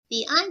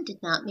The I Did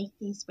Not Make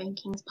These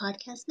Rankings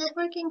podcast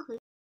network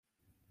includes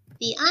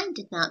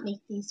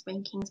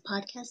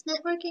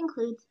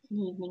An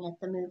Evening at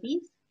the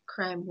Movies,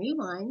 Crime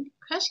Rewind,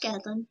 Crush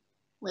Gadlin,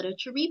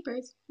 Literature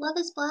Reapers, Love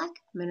is Black,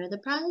 Men Are the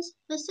Prize,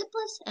 The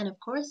Simplest, and of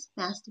course,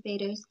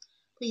 Masturbators.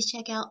 Please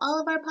check out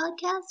all of our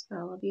podcasts for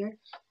all of your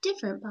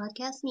different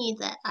podcast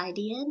needs at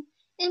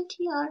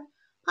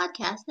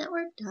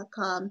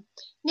idnmtrpodcastnetwork.com.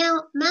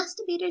 Now,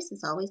 Masturbators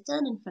is always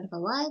done in front of a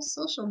live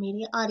social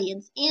media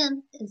audience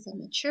and is a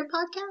mature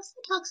podcast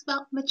that talks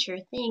about mature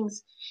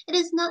things. It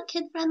is not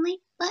kid-friendly,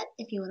 but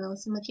if you want to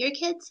listen with your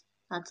kids,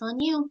 that's on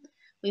you.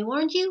 We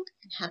warned you,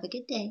 and have a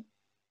good day.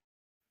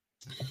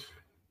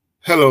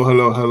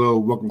 Hello.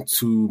 Welcome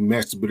to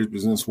Masturbators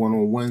Business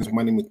One-on-Ones.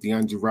 My name is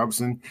DeAndre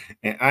Robinson,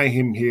 and I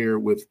am here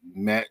with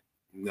Matt.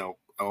 No,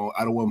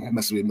 I don't want to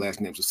mess up your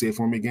last name, so say it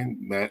for me again.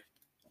 Matt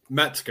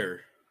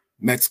Metzger.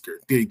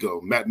 There you go,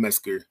 Matt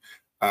Metzger.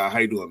 How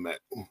you doing,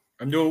 Matt?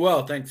 I'm doing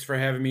well. Thanks for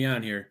having me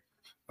on here.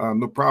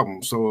 No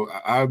problem. So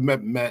I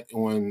met Matt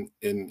in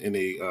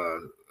a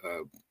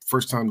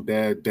first-time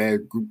dad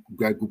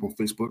group on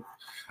Facebook.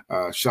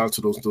 Shout out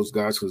to those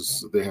guys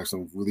because they have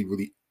some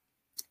really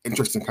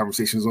interesting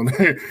conversations on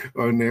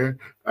there.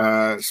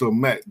 So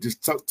Matt,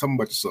 just tell me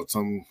about yourself.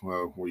 Tell me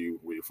where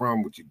you're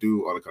from, what you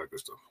do, all that kind of good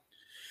stuff.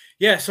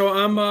 Yeah, so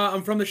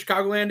I'm from the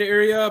Chicagoland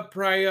area.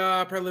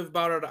 Probably live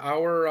about an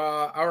hour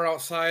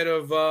outside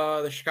of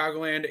the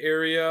Chicagoland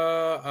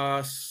area.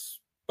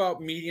 About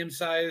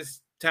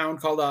medium-sized town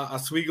called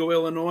Oswego,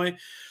 Illinois.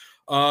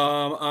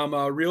 I'm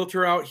a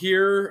realtor out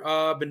here.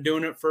 Been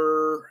doing it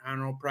for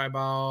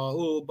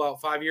probably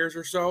about 5 years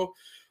or so.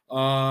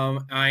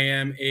 I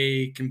am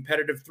a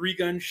competitive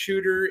 3-gun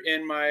shooter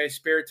in my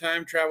spare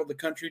time, traveled the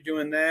country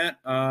doing that.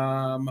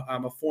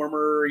 I'm a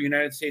former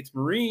United States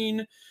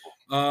Marine,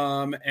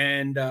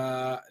 and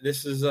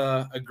this is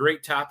a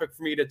great topic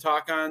for me to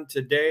talk on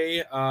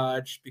today,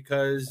 just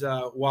because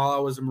while I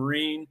was a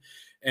Marine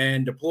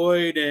and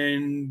deployed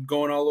and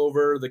going all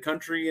over the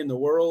country and the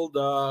world,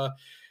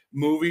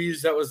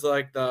 movies, that was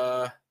like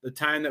the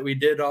time that we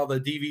did all the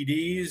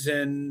DVDs,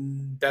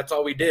 and that's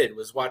all we did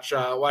was watch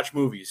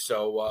movies.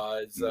 So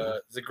it's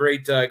a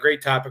great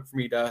topic for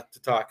me to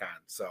talk on.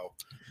 So,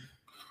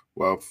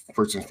 well,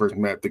 first things first,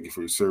 Matt, thank you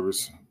for your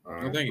service.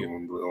 Thank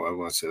you. I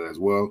want to say that as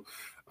well.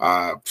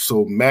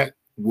 So Matt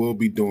will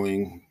be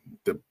doing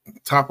the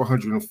top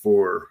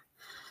 104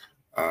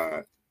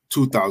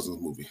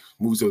 2000s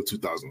movies of the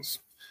 2000s.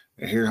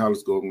 And hear how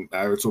this goes.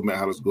 I already told Matt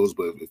how this goes,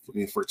 but if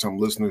any first-time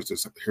listeners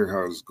just hear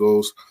how this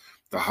goes,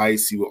 the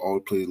highest seed will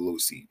always play the low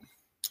seed.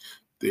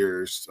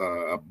 There's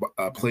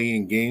a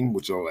playing game,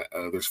 which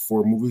there's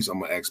 4 movies.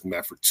 I'm gonna ask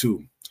Matt for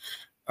 2.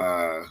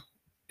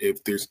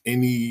 If there's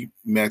any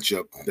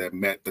matchup that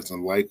Matt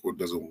doesn't like or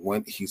doesn't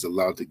want, he's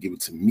allowed to give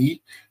it to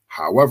me.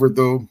 However,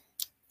 though,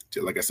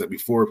 like I said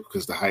before,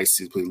 because the highest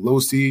seed play the low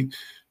seed,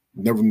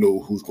 never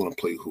know who's going to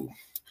play who.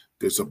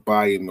 There's a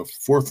bye in the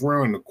 4th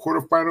round in the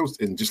quarterfinals,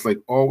 and just like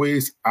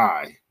always,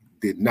 I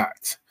did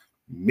not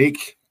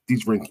make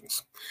these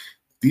rankings.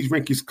 These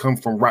rankings come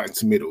from Rotten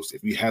Tomatoes.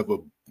 If you have a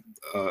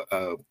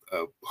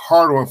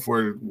hard on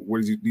for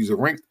where these are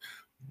ranked,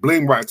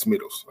 blame Rotten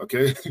Tomatoes,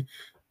 okay?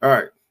 All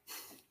right.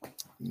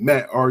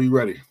 Matt, are you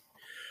ready?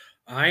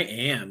 I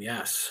am,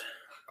 yes.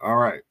 All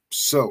right.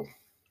 So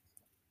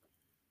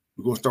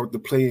we're going to start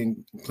with the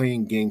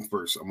playing game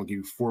first. I'm going to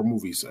give you 4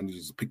 movies. I need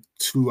you to pick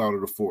 2 out of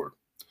the 4.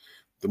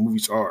 The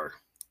movies are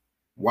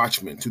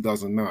Watchmen,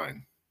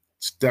 2009,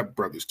 Step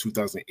Brothers,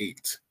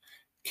 2008,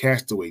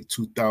 Castaway,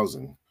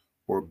 2000,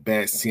 or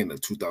Bad Santa,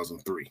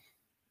 2003.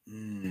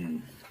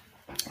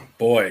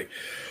 Boy.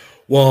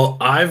 Well,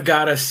 I've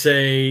got to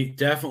say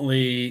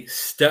definitely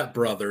Step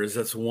Brothers.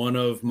 That's one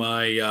of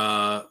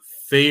my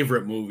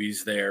favorite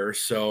movies there.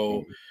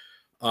 So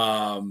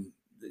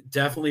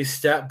definitely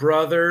Step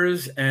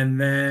Brothers.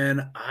 And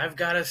then I've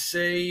got to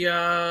say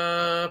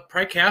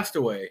probably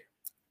Castaway.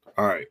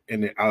 All right,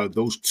 and then out of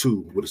those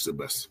 2, what is the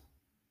best?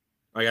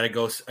 I gotta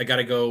go.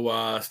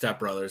 Step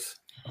Brothers.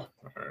 All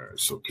right,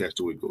 so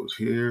Castaway goes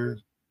here,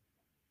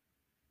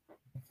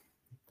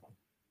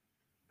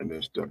 and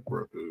then Step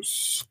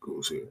Brothers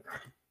goes here.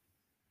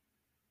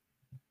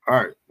 All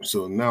right,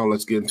 so now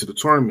let's get into the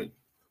tournament.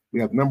 We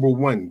have number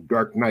 1,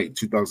 Dark Knight,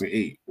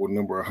 2008, or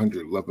number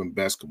 100, Love and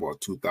Basketball,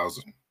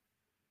 2000.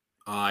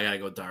 I gotta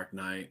go Dark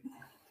Knight.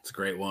 It's a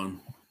great one.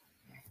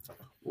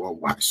 Well,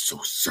 why so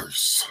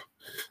serious?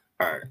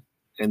 All right,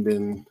 and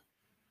then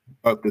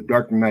the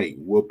Dark Knight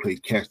will play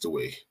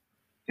Castaway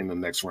in the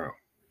next round.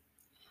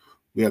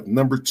 We have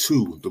number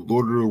 2, The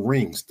Lord of the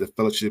Rings, The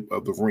Fellowship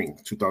of the Ring,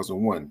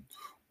 2001,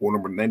 or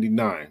number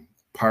 99,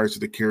 Pirates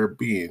of the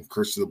Caribbean,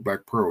 Curse of the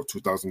Black Pearl,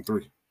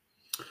 2003.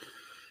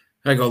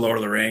 I go Lord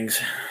of the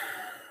Rings.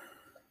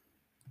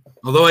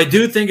 Although I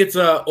do think it's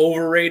a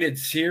overrated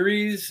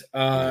series,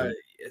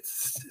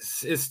 it's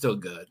still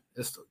good.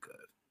 It's still good.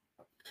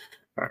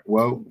 All right,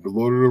 well, The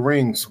Lord of the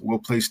Rings will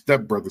play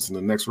Step Brothers in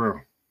the next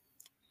round.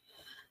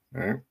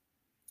 All right.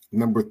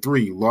 Number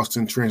 3, Lost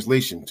in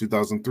Translation,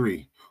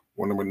 2003.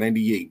 Or number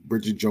 98,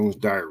 Bridget Jones'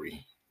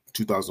 Diary,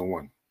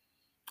 2001.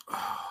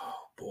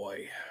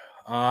 boy.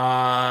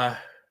 I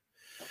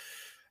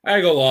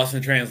go Lost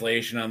in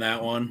Translation on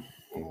that one.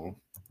 Mhm.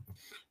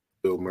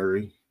 Bill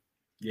Murray.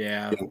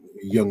 Yeah.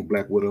 Young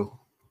Black Widow.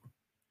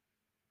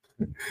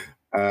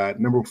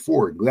 Number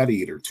 4,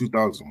 Gladiator,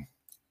 2000.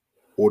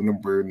 Or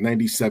number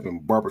 97,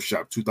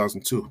 Barbershop,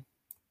 2002.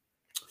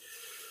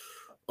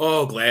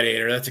 Oh,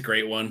 Gladiator. That's a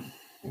great one.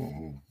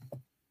 Mm-hmm.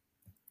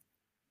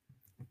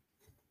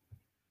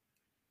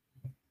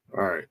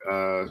 All right.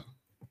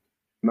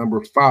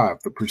 Number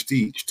 5, The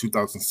Prestige,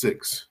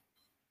 2006.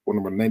 Or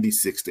number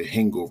 96, The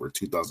Hangover,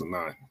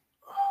 2009.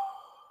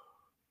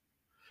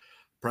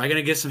 Probably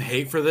going to get some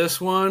hate for this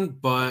one,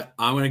 but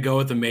I'm going to go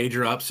with the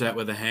major upset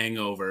with The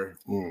Hangover.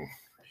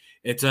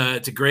 It's a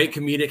great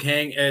comedic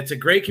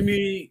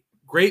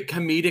great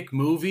comedic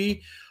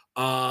movie.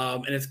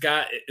 And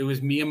it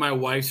was me and my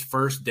wife's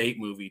first date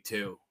movie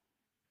too.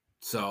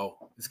 So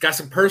it's got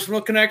some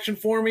personal connection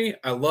for me.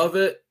 I love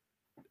it.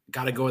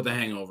 Got to go with The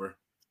Hangover.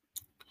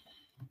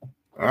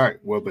 All right.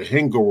 Well, The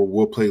Hangover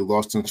will play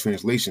Lost in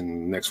Translation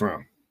in the next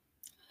round.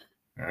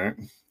 All right.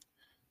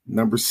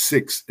 Number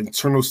 6,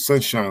 Eternal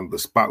Sunshine, The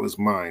Spotless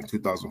Mind,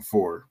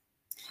 2004.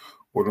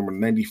 Or number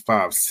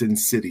 95, Sin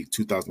City,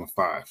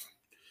 2005.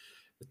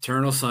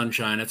 Eternal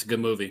Sunshine. That's a good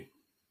movie.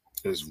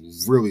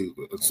 It's really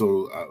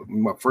so.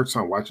 My first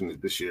time watching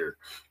it this year,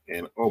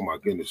 and oh my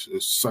goodness,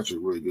 it's such a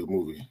really good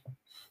movie.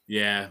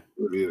 Yeah, it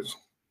really is.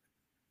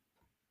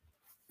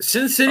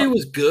 Sin City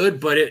was good,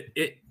 but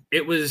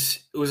it was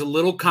a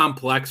little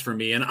complex for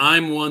me, and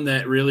I'm one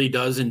that really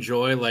does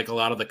enjoy like a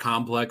lot of the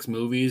complex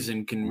movies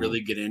and can really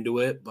get into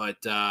it, but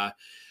it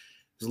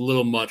was a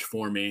little much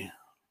for me.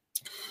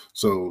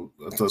 So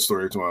I'll tell a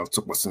story every time I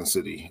talk about Sin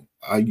City.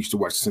 I used to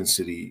watch Sin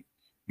City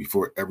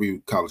before every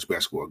college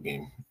basketball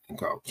game in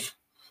college.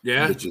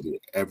 Yeah, literally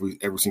every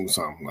single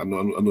time. I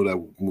know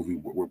that movie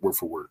word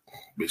for word,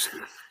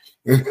 basically.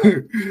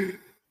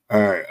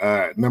 All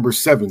right. Number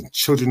 7,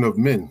 Children of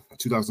Men,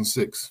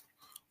 2006.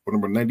 Or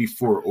number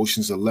 94,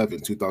 Ocean's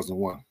 11,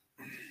 2001.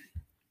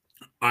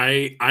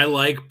 I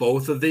like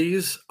both of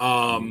these.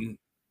 I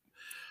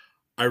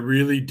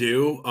really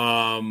do.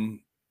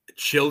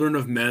 Children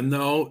of Men,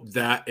 though,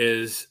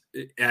 that's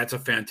a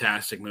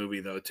fantastic movie,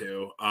 though,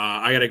 too.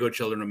 I got to go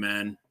Children of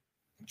Men.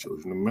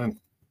 Children of Men.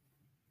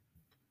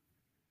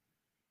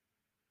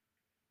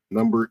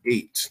 Number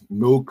 8,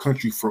 No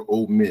Country for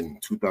Old Men,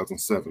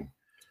 2007.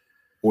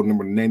 Or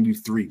number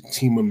 93,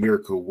 Team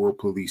America, World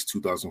Police,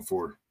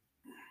 2004.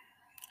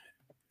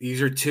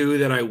 These are two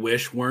that I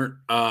wish weren't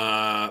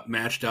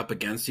matched up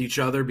against each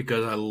other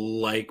because I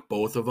like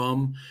both of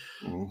them.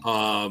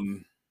 I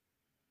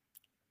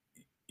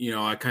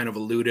kind of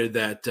alluded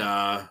that,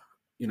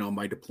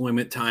 my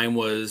deployment time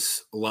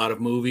was a lot of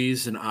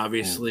movies, and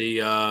obviously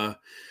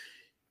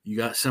you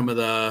got some of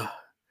the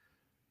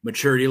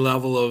maturity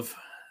level of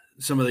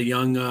some of the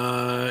young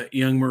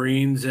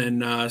Marines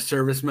and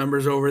service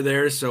members over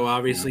there. So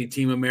obviously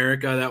Team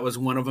America, that was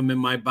one of them in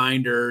my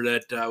binder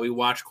that we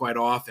watch quite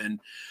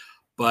often.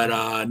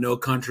 But No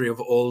Country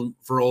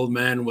for Old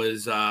Men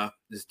is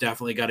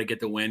definitely got to get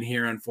the win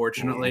here.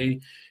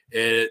 Unfortunately,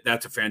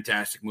 that's a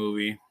fantastic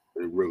movie.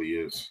 It really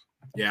is.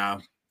 Yeah.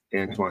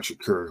 Antoine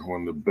Shakur,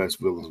 one of the best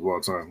villains of all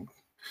time.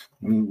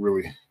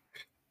 Really.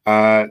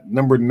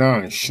 Number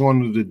 9,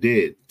 Shaun of the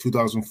Dead,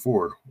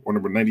 2004. Or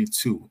number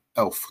 92,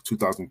 Elf,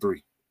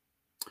 2003.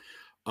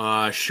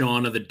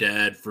 Shaun of the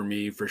Dead for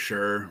me, for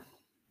sure.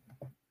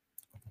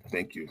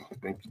 Thank you.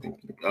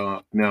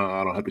 Now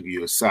I don't have to give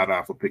you a side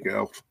eye for picking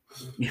Elf.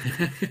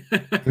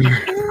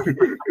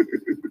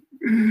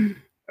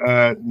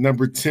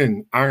 Number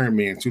 10, Iron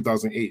Man,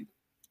 2008.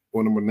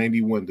 Or number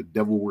 91, The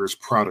Devil Wears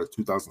Prada,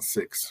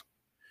 2006.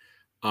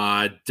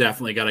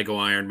 Definitely got to go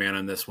Iron Man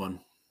on this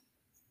one.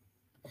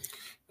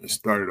 It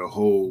started a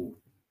whole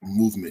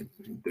movement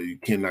that you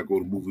cannot go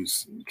to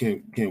movies. You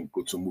can't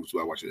go to movies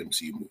without watching an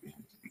MCU movie.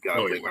 You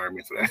gotta blame Iron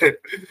Man for that.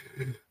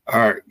 All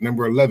right,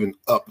 number 11,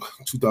 Up,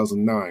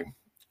 2009.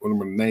 Or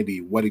number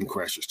 90, Wedding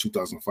Crashers,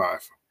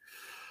 2005.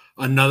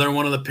 Another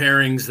one of the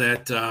pairings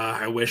that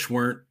I wish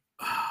weren't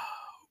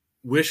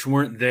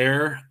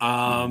there.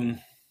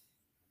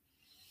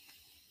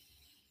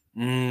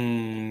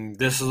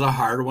 This is a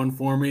hard one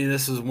for me.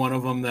 This is one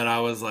of them that I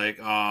was like,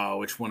 oh,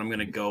 which one I'm going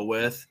to go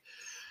with?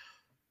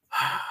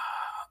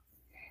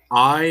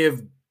 I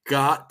have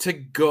got to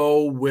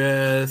go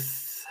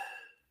with,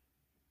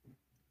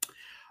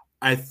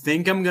 I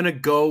think I'm going to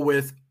go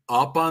with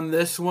Up on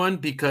this one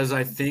because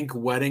I think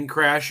Wedding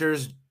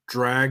Crashers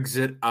drags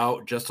it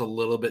out just a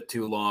little bit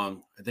too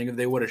long. I think if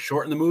they would have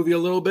shortened the movie a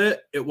little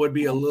bit, it would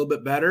be a little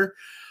bit better.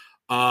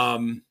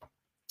 And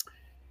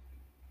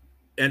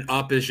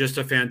Up is just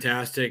a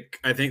fantastic,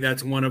 I think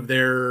that's one of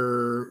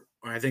their,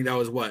 I think that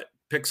was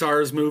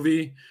Pixar's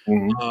movie.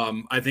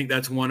 I think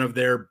that's one of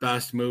their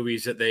best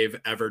movies that they've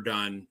ever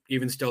done,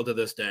 even still to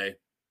this day.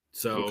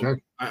 So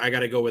I got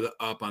to go with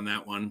Up on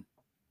that one.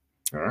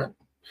 All right.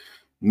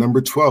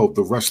 Number 12,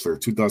 The Wrestler,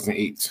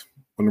 2008.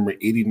 Or number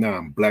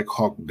 89, Black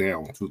Hawk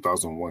Down,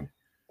 2001.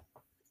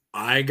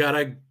 I got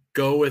to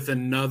go with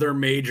another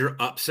major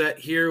upset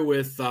here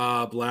with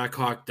Black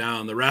Hawk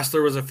Down. The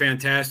Wrestler was a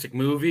fantastic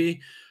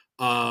movie,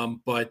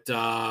 but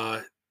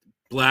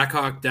Black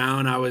Hawk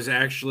Down, I was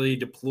actually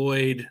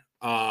deployed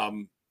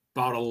about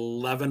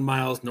 11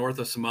 miles north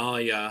of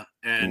Somalia,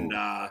 and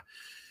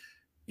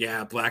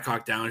yeah, Black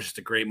Hawk Down is just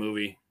a great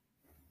movie.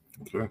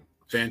 Okay.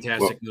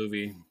 Fantastic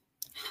movie.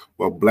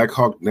 Well, Black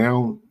Hawk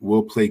Down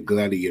will play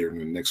Gladiator in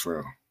the next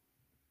round.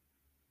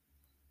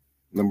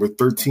 Number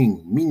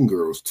 13, Mean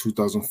Girls,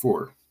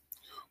 2004.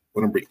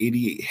 Or number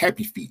 88,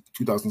 Happy Feet,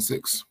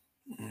 2006.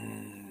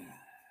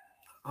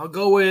 I'll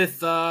go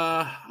with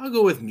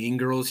Mean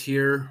Girls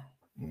here.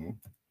 Mm-hmm.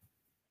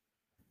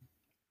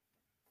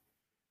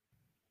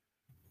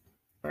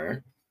 All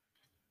right.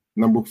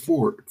 Number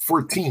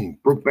 14,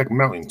 Brokeback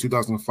Mountain,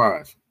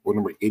 2005. Or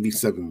number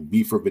 87,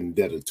 V for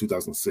Vendetta,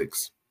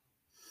 2006.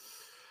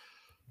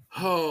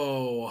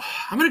 Oh,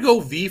 I'm going to go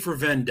V for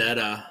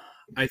Vendetta.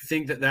 I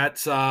think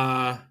that's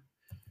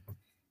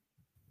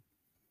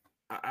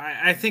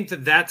I think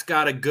that's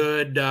got a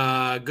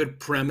good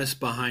premise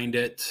behind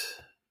it.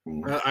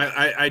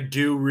 I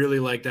do really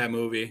like that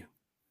movie.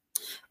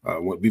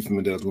 V for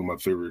Vendetta is one of my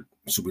favorite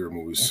superhero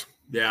movies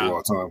of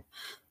all time.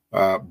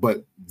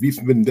 But V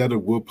for Vendetta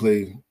will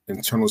play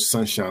Eternal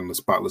Sunshine of the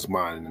Spotless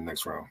Mind in the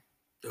next round.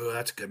 Oh,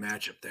 that's a good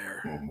matchup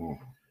there. Mm-hmm.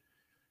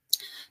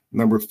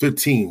 Number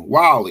 15,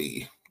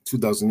 Wall-E,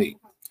 2008.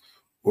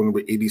 Or number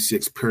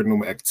 86,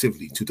 Paranormal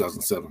Activity,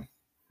 2007.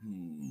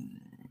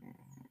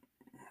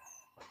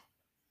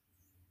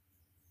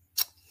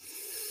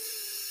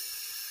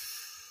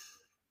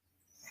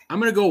 I'm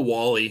gonna go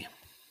Wall-E.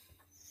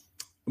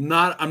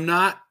 I'm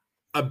not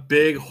a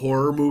big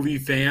horror movie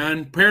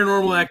fan.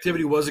 Paranormal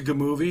Activity was a good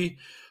movie,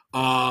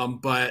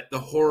 but the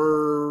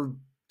horror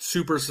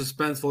super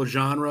suspenseful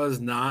genre is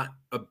not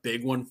a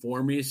big one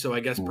for me. So I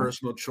guess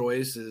personal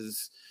choice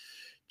is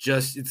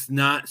just it's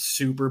not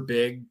super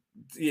big.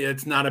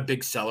 It's not a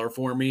big seller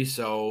for me.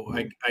 So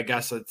I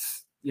guess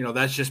it's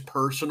that's just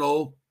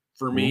personal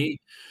for me.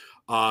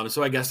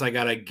 So I guess I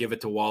gotta give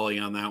it to Wall-E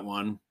on that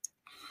one.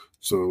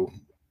 So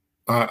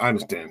I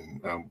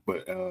understand,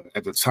 but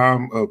at the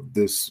time of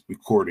this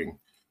recording,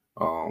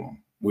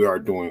 we are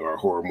doing our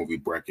horror movie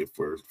bracket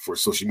for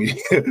social media,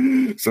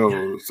 so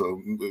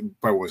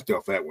probably won't stay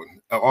off that one.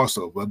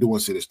 Also, but I do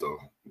want to say this though,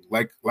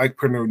 like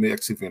Paranormal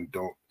Activity,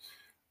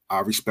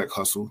 I respect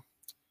Hustle.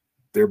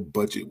 Their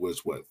budget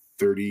was what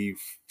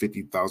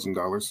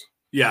 $50,000.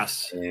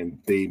 Yes, and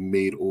they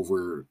made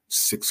over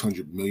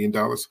 $600 million.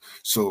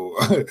 So,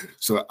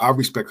 so I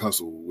respect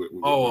Hustle.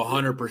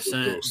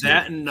 100%.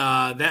 That and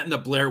the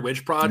Blair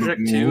Witch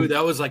Project too.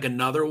 That was like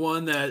another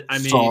one that I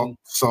mean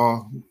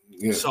Saw.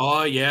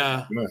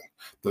 Yeah.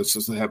 Let's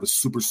just have a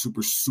super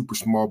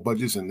small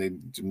budgets and they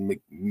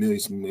make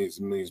millions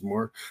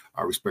more.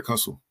 I respect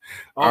Hustle.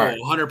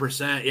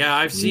 100%. Yeah,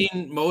 I've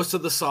seen most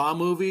of the Saw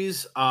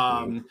movies.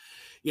 And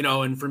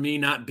for me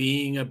not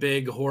being a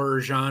big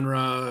horror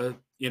genre,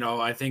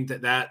 I think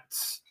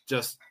that's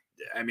just,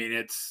 I mean,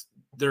 it's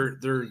they're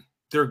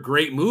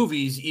great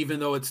movies, even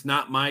though it's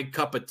not my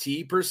cup of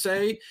tea per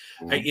se.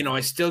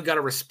 I still got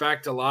to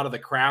respect a lot of the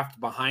craft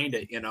behind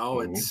it.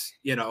 It's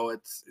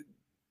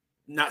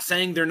not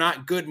saying they're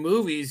not good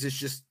movies. It's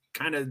just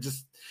kind of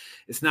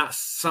it's not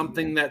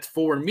something that's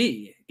for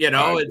me. I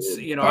can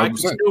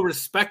still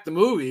respect the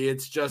movie.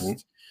 It's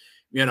just,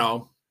 trust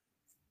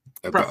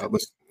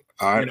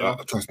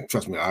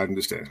me, I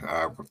understand.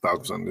 I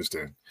 1,000%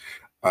 understand.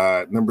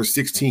 Number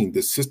 16,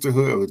 The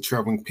Sisterhood of the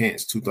Traveling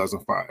Pants,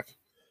 2005.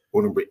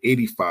 Or number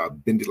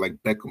 85, Bend It Like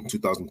Beckham,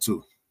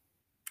 2002.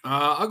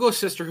 I'll go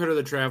Sisterhood of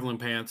the Traveling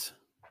Pants.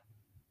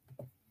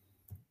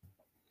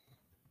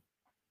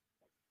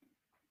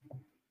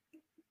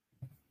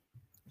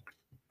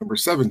 Number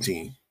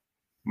 17,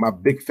 My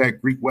Big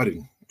Fat Greek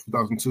Wedding,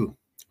 2002.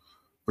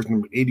 Versus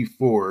number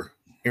 84,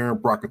 Aaron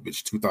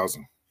Brockovich,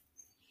 2000.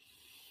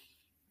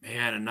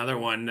 Man, another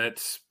one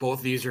that's both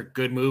of these are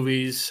good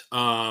movies.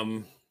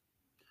 Aaron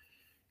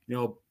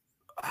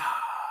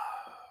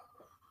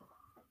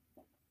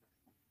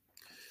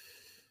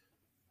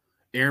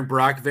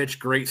Brockovich,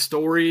 great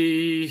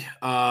story.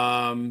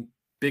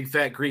 Big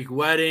Fat Greek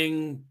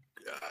Wedding,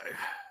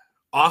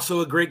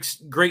 also a great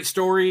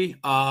story.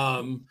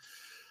 I'll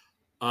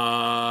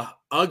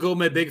go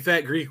My Big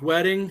Fat Greek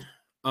Wedding.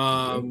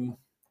 I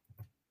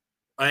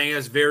think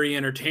it's very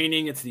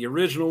entertaining. It's the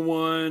original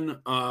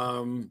one.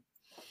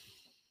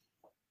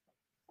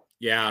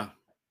 Yeah.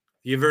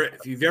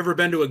 If you've ever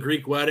been to a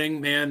Greek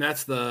wedding, man,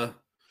 they're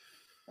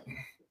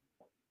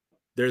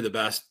the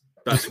best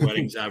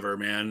weddings ever,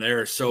 man.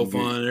 They're so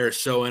fun. They're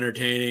so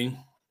entertaining.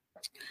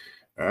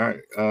 All right.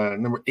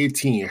 Number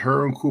 18,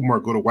 Harold and Kumar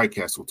Go to White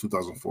Castle,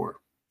 2004.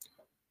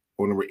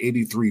 Or number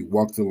 83,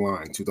 Walk the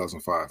Line,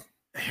 2005.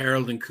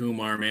 Harold and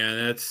Kumar,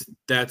 man,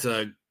 that's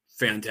a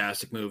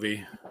fantastic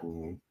movie.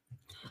 I'm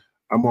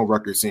on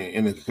record saying,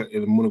 and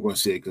I'm only going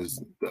to say it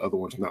because the other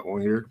one's not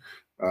on here.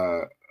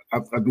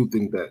 I do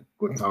think that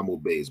Guantanamo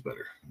Bay is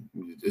better.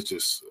 It's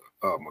just,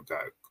 oh my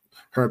God.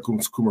 Harold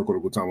Kumar Go to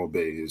Guantanamo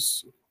Bay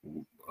is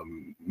an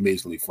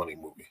amazingly funny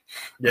movie.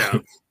 Yeah.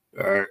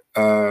 All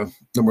right.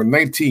 Number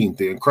 19,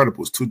 The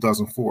Incredibles,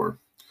 2004.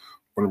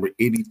 Or number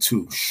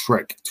 82,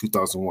 Shrek,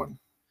 2001.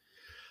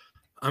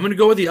 I'm going to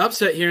go with the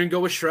upset here and go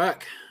with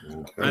Shrek.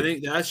 Okay. I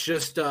think that's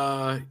just,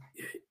 the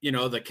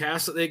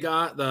cast that they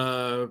got,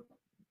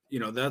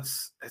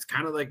 that's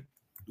kind of like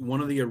one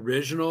of the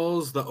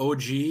originals, the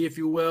OG, if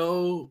you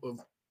will.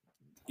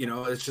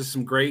 It's just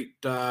some great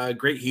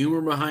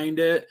humor behind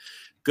it.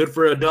 Good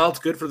for adults,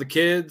 good for the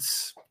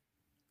kids.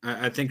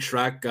 I think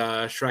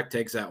Shrek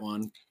takes that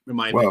one, in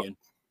my opinion.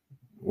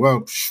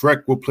 Well,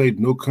 Shrek will play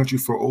No Country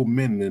for Old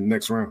Men in the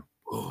next round.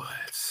 Oh,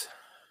 it's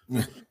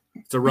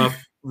a rough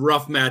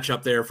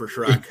matchup there for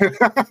Shrek.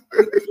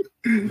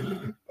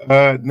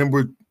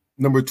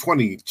 Number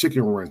 20,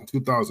 Chicken Run,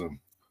 2000.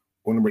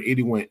 Or number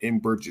 81, In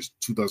Burgess,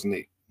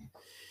 2008.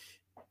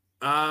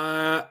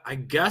 I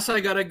guess I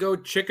gotta go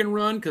Chicken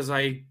Run because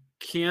I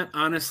can't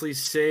honestly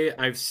say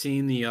I've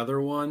seen the other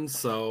one.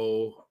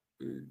 So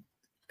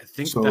I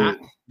think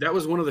that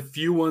was one of the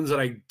few ones that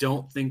I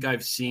don't think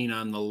I've seen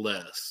on the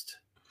list.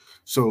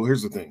 So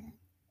here's the thing.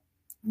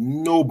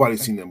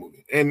 Nobody's seen that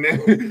movie, and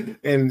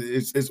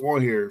it's on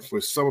here for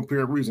some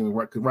apparent reason.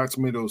 Right? Because Rotten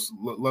Tomatoes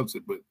loves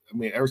it, but I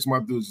mean, every time I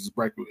do this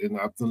bracket, and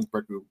I've done this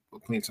bracket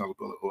plenty of times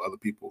with other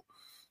people.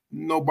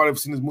 Nobody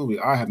has seen this movie.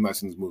 I have not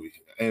seen this movie,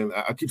 and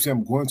I keep saying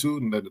I'm going to,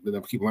 and then I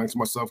keep lying to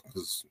myself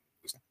because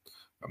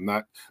I'm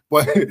not.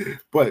 But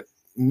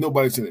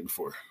nobody's seen it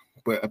before.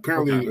 But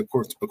apparently, okay. Of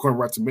course, according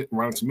to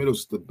Rotten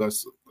Tomatoes, it's the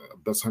best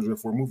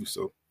 104 movie.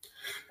 So,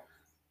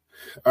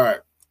 all right.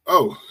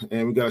 Oh,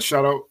 and we got a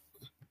shout out.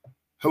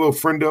 Hello,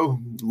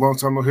 friendo. Long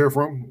time no hear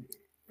from.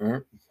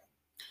 All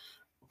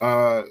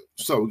right.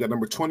 So we got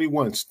number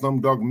 21,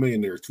 Slumdog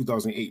Millionaire,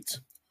 2008.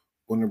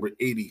 Or number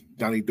 80,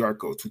 Donnie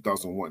Darko,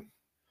 2001.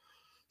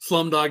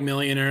 Slumdog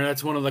Millionaire.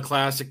 That's one of the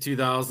classic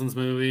 2000s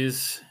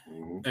movies.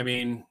 Mm-hmm. I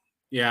mean,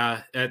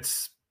 yeah, that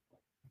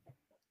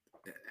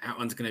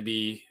one's gonna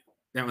be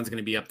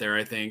up there,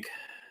 I think.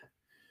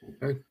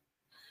 Okay.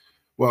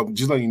 Well,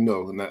 just letting you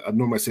know, and I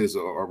know I said this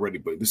already,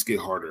 but this get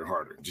harder and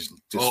harder. Yeah.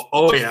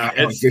 Let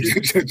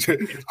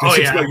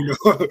you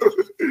know.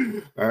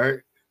 All right.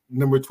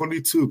 Number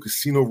 22,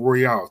 Casino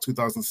Royale,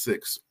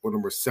 2006. Or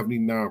number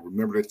 79,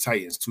 Remember the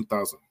Titans,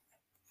 2000.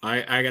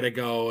 I gotta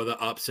go the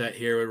upset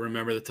here with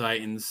Remember the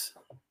Titans.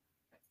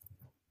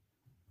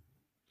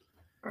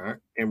 All right.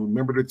 And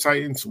Remember the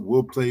Titans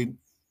will play.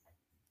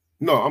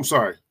 No, I'm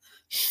sorry.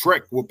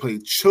 Shrek will play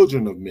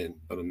Children of Men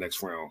in the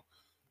next round.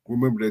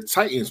 Remember the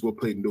Titans will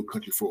play No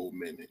Country for Old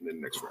Men in the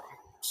next round.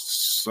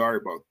 Sorry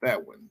about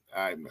that one.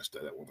 I messed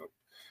that one up.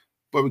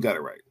 But we got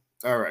it right.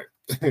 All right.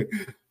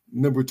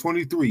 Number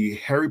 23,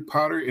 Harry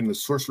Potter and the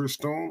Sorcerer's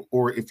Stone,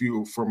 or if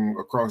you're from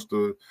across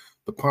the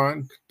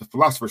pond, the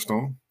Philosopher's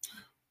Stone,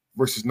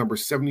 versus number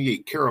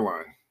 78,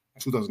 Caroline,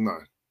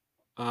 2009.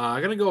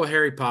 I'm gonna go with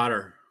Harry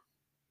Potter.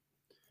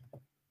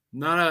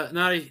 Not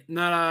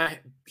a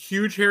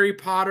huge Harry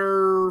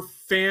Potter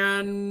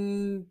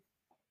fan,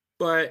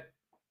 but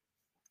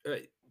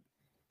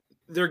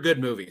they're good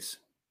movies.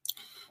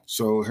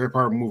 So Harry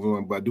Potter moving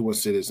on, but I do want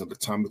to say this: at the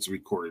time of the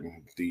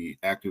recording, the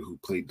actor who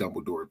played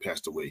Dumbledore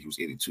passed away. He was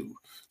 82.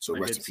 So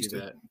rest in peace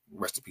to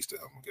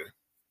him. Okay.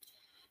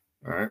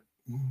 All right.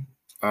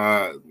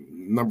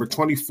 Number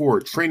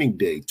 24, Training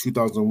Day,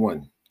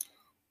 2001,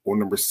 or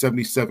number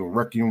 77,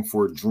 Requiem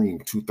for a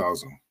Dream,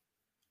 2000.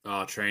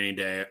 Oh, Training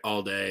Day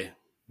all day.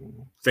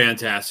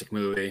 Fantastic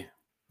movie.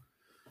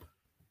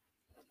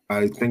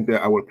 I think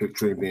that I would pick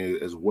Training Day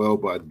as well,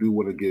 but I do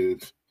want to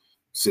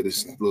say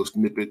this little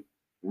snippet.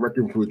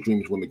 Requiem for a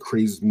Dream is one of the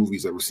craziest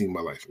movies I've ever seen in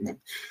my life.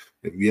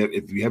 If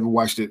you haven't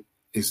watched it,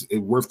 it's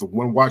worth the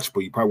one watch,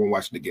 but you probably won't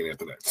watch it again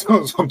after that.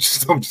 So I'm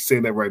just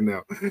saying that right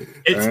now.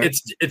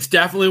 It's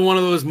definitely one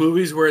of those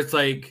movies where it's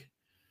like,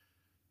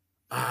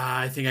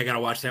 I think I gotta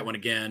watch that one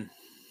again.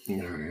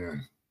 Yeah.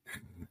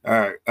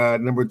 All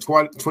right. Number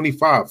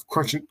 25,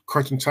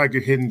 Crouching Tiger,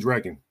 Hidden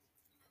Dragon.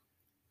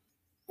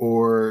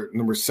 Or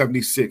number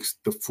 76,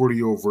 The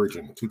 40-Year-Old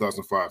Virgin,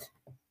 2005.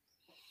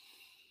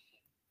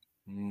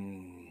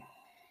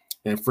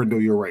 And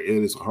Friendo, you're right.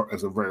 It's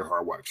a very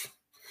hard watch.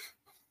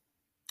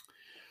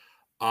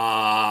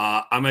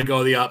 I'm going to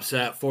go the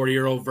upset.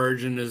 40-Year-Old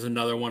Virgin is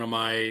another one of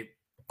my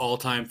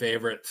all-time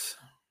favorites.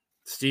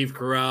 Steve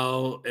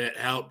Carell, it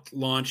helped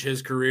launch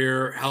his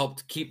career,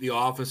 helped keep The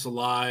Office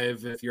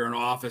alive. If you're an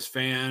Office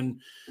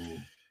fan,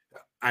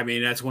 I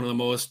mean, that's one of the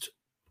most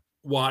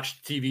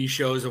watched TV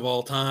shows of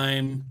all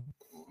time.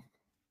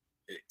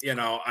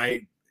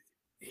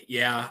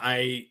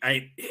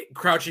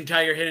 Crouching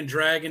Tiger, Hidden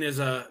Dragon is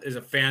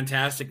a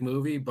fantastic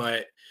movie,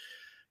 but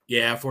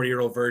yeah,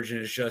 40-Year-Old Virgin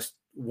is just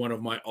one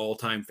of my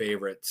all-time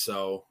favorites.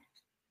 So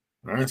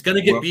it's going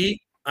to get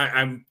beat.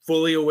 I'm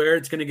fully aware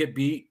it's going to get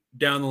beat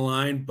down the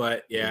line,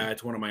 but yeah,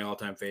 it's one of my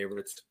all-time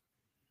favorites.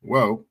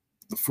 Well,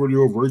 the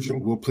 40-Year-Old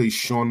Virgin will play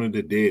Shaun of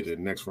the Dead in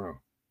the next round.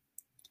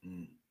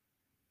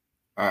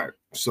 All right.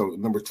 So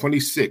number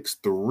 26,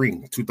 The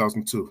Ring,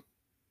 2002.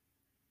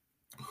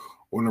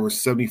 Or number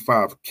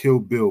 75, Kill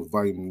Bill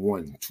Volume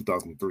 1,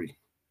 2003.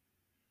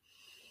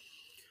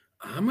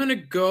 I'm going to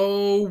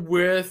go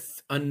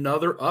with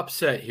another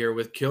upset here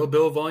with Kill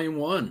Bill Volume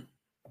 1.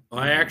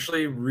 I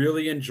actually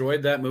really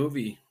enjoyed that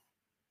movie.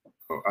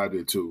 Oh, I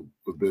did too.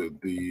 But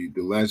the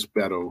last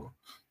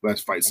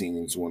fight scene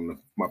is one of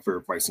my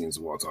favorite fight scenes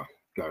of all time.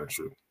 Got it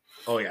true.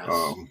 Oh, yes.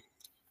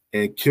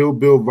 And Kill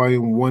Bill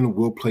Volume 1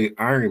 will play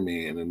Iron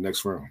Man in the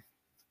next round.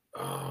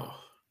 Oh,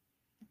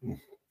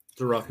 it's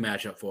a rough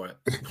matchup for it.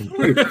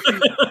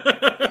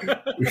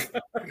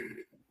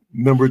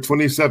 Number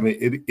 27,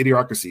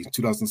 Idiocracy,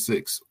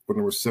 2006. Or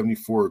number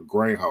 74,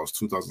 Grindhouse,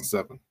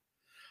 2007.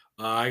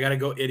 I got to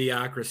go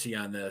Idiocracy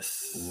on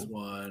this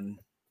one.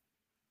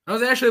 I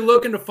was actually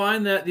looking to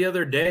find that the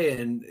other day,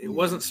 and it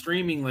wasn't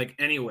streaming like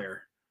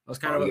anywhere. I was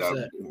kind of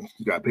upset. You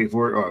got to pay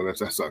for it? Oh, that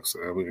sucks.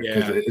 I mean,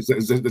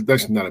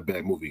 it's not a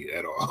bad movie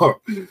at all.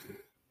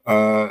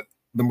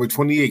 Number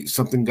 28,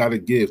 Something Gotta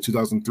Give,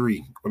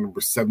 2003. Or number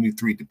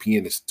 73, The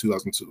Pianist,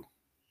 2002.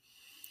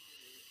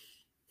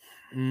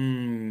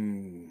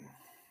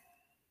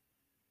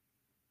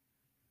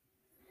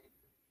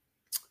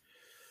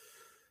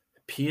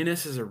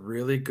 Pianist is a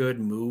really good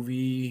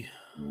movie.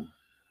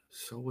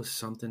 So was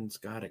Something's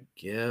Gotta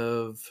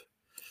Give.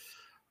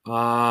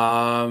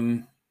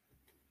 Boy,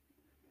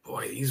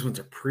 these ones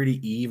are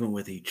pretty even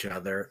with each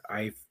other.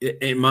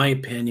 In my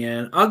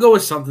opinion, I'll go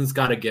with Something's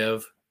Gotta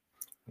Give.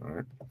 All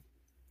right.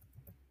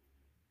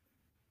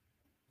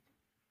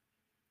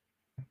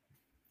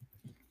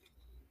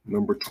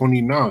 Number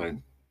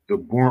 29, The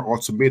Bourne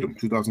Ultimatum,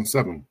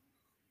 2007.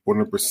 Or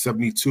number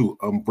 72,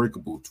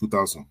 Unbreakable,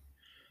 2000.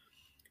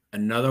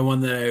 Another one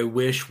that I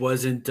wish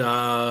wasn't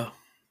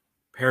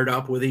paired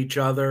up with each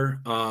other.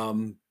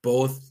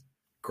 Both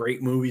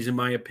great movies, in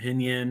my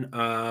opinion.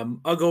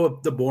 I'll go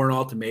with The Bourne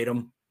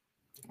Ultimatum.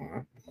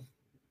 All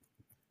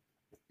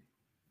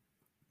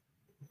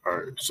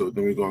right. So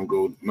then we're going to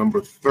go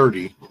number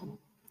 30,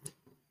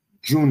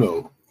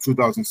 Juno,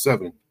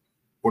 2007.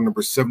 Or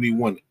number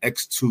 71,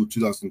 X2,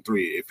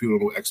 2003. If you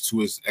don't know,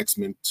 X2 is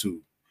X-Men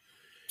 2.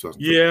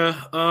 Yeah.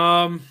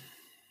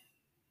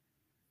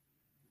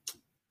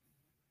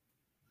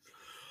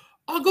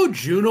 I'll go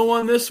Juno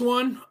on this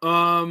one.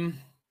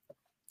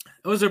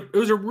 It was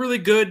a really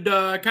good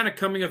kind of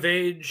coming of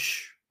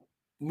age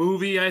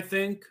movie, I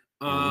think.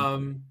 Yeah,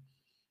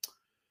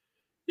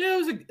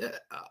 it was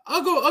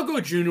I'll go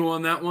Juno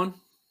on that one.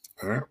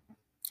 All right.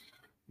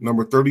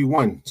 Number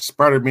 31,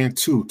 Spider-Man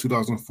 2,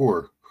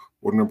 2004.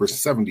 Or number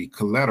 70,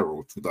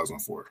 Collateral,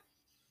 2004.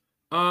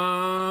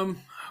 Boy,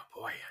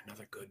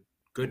 another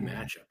good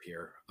matchup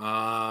here.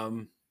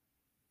 I'm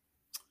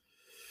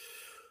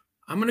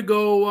gonna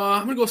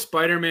go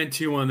Spider-Man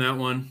 2 on that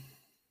one.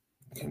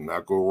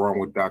 Cannot go wrong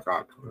with Doc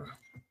Ock.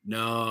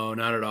 No,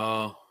 not at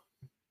all.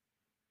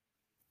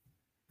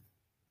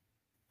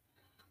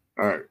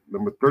 All right,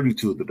 number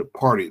 32, The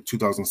Departed,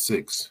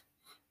 2006.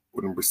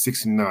 Or number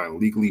 69,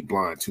 Legally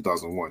Blonde,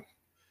 2001.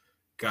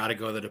 Gotta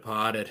go The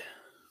Departed.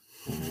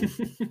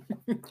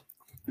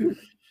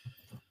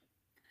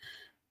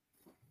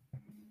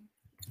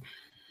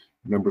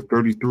 Number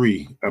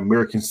 33,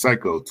 American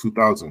Psycho,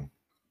 2000.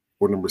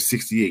 Or number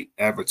 68,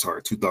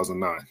 Avatar,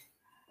 2009.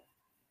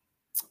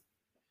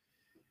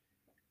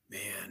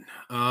 Man,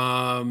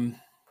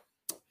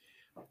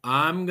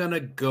 I'm gonna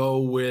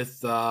go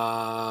with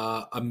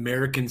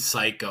American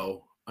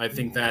Psycho. I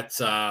think that's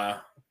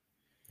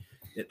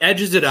it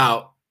edges it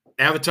out.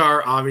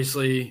 Avatar,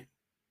 obviously,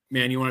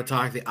 man, you want to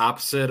talk the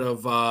opposite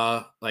of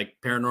like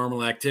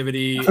Paranormal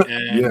Activity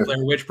and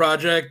Blair Witch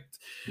Project.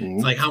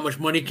 It's like, how much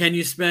money can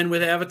you spend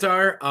with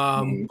Avatar?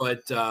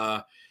 But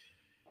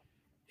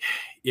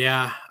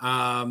yeah,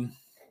 I'll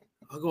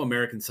go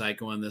American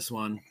Psycho on this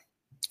one.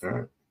 All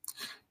right.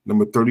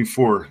 Number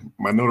 34,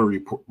 Minority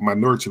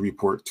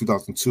Report,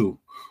 2002.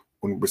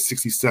 Or number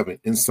 67,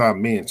 Inside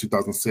Man,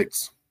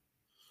 2006.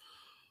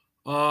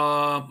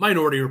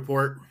 Minority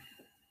Report.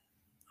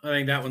 I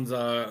think that one's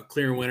a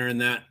clear winner in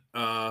that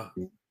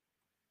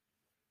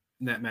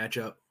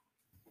matchup.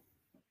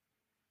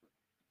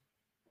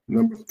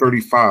 Number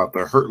 35,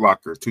 The Hurt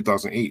Locker,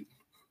 2008.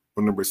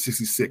 Or number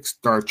 66,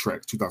 Star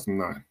Trek,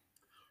 2009.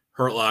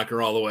 Hurt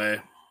Locker all the way.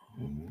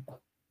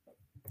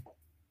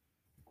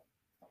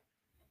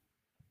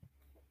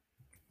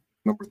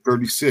 Number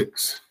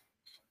 36,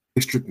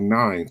 District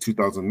 9,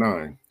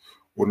 2009.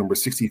 Or number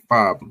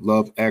 65,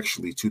 Love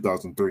Actually,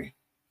 2003.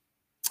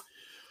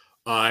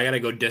 I got to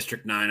go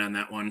District 9 on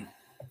that one.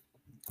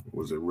 It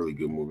was a really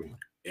good movie.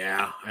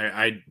 Yeah,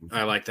 I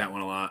like that one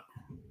a lot.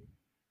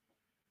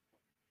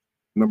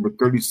 Number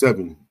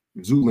 37,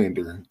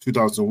 Zoolander,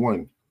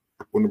 2001.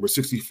 Or number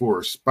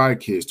 64, Spy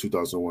Kids,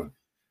 2001.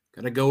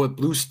 Got to go with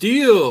Blue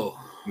Steel.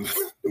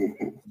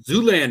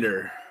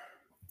 Zoolander.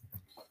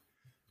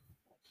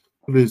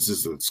 What is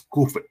this, a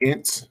school for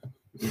ants?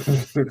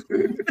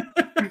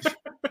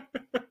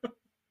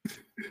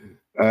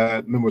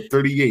 Number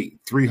 38,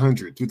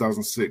 300,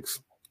 2006.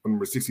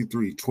 Number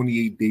 63,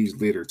 28 Days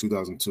Later,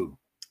 2002.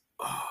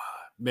 Oh,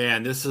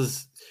 man, this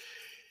is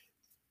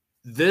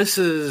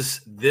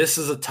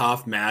a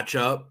tough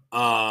matchup.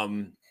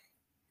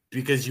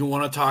 Because you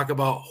want to talk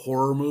about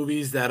horror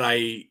movies that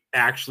I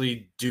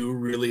actually do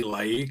really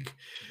like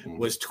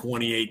was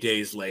 28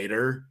 Days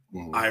Later.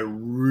 Mhm. I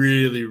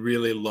really,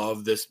 really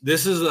love this.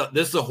 This is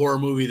a horror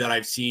movie that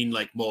I've seen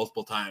like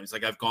multiple times.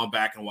 Like I've gone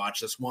back and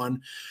watched this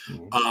one.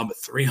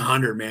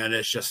 300, man,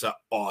 it's just an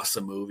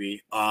awesome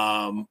movie.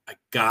 I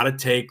gotta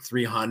take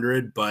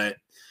 300, but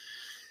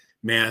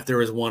man, if there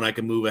was one I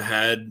could move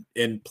ahead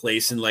in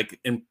place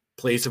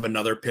of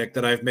another pick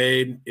that I've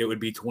made, it would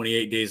be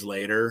 28 Days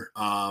Later.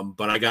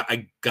 But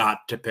I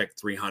got to pick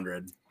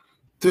 300.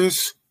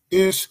 This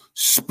is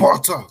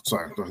Sparta.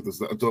 Sorry, that's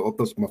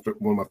one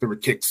of my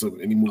favorite kicks of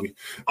any movie.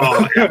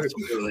 Oh,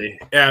 absolutely,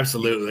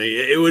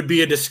 absolutely. It would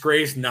be a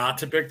disgrace not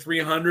to pick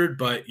 300,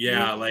 but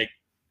yeah, like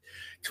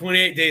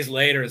 28 Days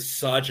Later is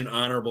such an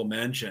honorable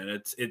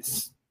mention.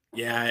 It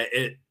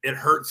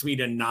hurts me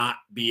to not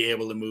be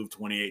able to move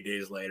 28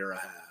 Days Later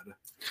ahead.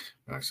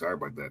 All right, sorry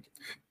about that.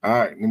 All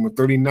right, number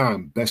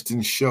 39, Best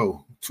in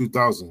Show,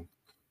 2000.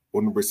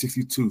 Or number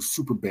 62,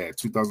 Superbad,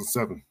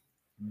 2007.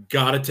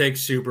 Gotta take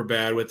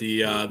Superbad with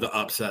the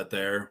upset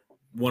there.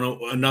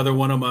 Another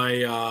one of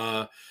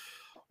my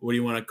what do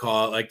you want to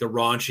call it? Like the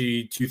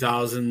raunchy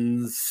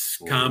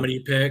 2000s comedy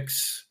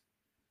picks.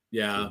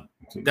 Yeah.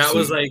 That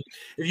was like,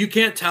 if you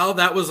can't tell,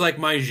 that was like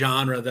my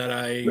genre that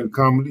The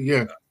comedy,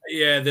 yeah.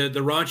 Yeah, the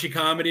raunchy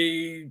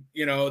comedy,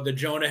 the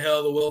Jonah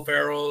Hill, the Will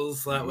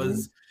Ferrells, that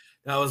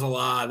was a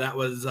lot. That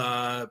was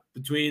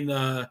between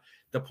the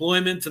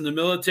deployments in the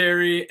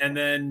military and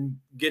then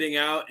getting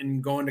out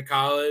and going to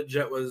college.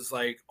 That was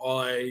like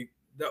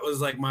that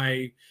was like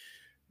my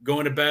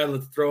going to bed,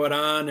 let's throw it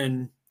on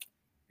and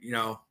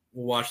we'll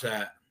watch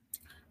that.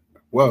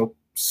 Well,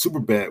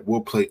 Superbad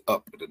will play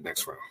up in the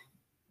next round.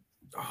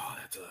 Oh,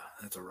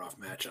 that's a rough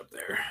matchup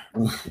there.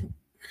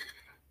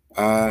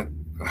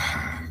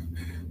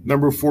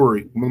 Number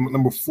 40,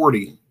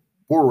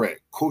 Borat,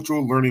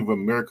 Cultural Learning of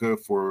America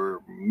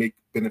for Make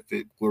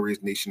Benefit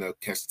Glorious Nation of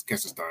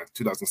Kazakhstan,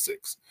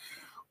 2006.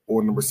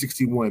 Or number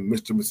 61,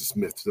 Mr. and Mrs.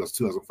 Smith,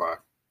 2005.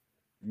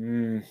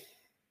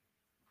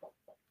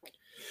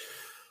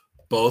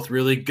 Both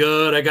really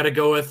good. I got to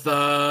go with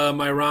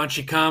my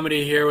raunchy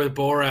comedy here with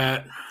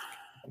Borat.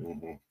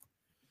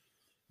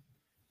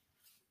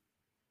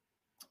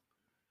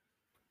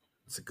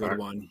 It's a good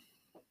one.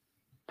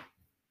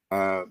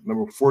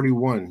 Number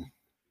 41,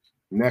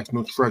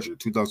 National Treasure,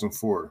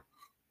 2004.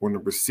 Or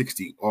number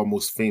 60,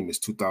 Almost Famous,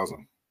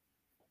 2000.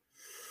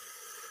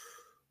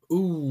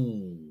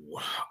 Ooh.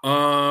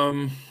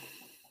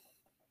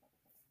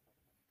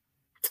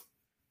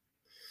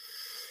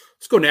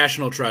 Let's go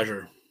National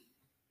Treasure.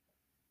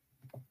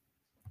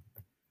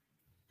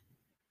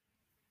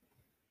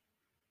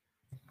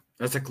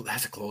 That's a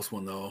close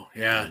one though.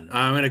 Yeah,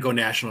 I'm gonna go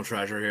National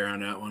Treasure here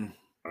on that one.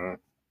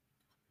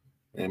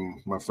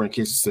 And my friend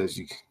Casey says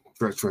you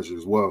treasure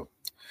as well.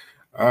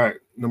 All right,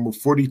 number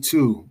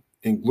 42,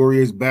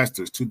 Inglourious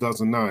Basterds,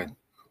 2009.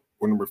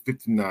 Or number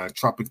 59,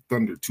 Tropic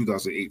Thunder,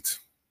 2008.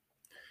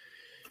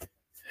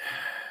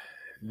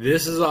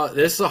 This is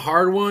a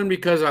hard one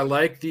because I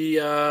like the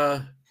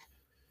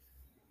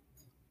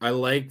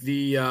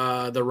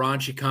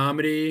raunchy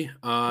comedy.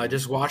 I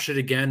just watched it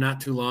again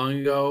not too long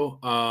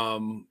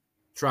ago.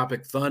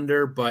 Tropic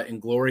Thunder, but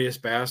Inglourious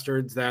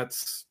Basterds,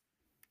 that's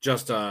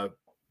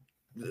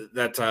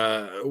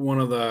one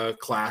of the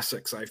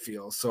classics, I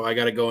feel. So I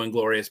got to go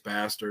Inglourious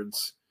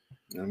Basterds.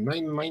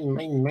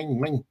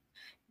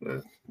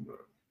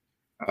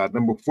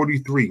 Number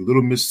 43,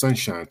 Little Miss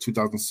Sunshine,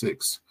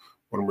 2006.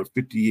 Or number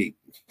 58,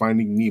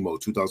 Finding Nemo,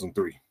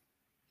 2003.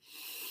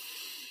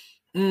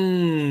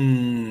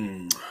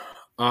 I'm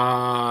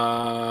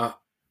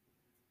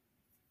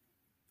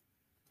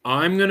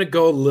going to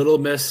go Little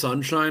Miss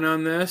Sunshine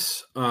on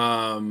this.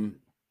 I'm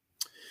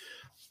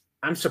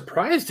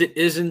surprised it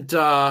isn't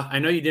I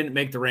know you didn't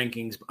make the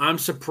rankings, but I'm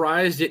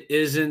surprised it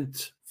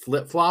isn't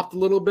flip-flopped a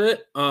little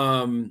bit.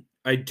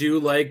 I do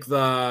like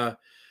the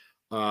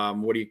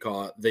what do you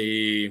call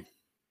it?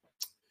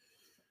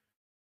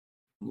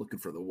 I'm looking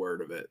for the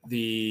word of it.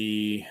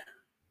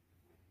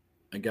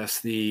 I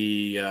guess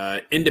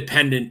the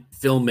independent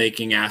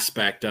filmmaking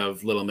aspect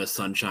of Little Miss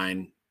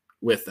Sunshine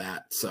with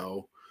that.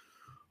 So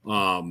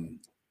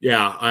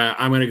yeah,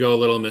 I'm going to go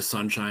Little Miss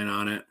Sunshine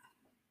on it.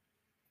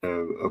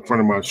 A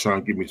friend of mine,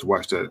 Sean, gave me to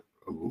watch that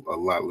a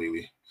lot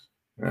lately,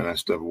 and I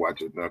still haven't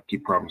watched it. And I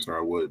keep promising I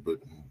would, but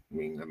I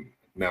mean,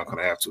 now I'm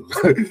gonna have to.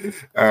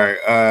 All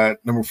right,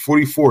 number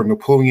 44,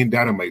 Napoleon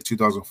Dynamite,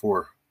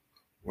 2004.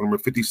 Number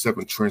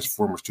 57,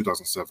 Transformers,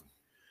 2007.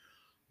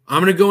 I'm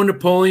gonna go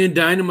Napoleon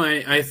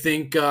Dynamite. I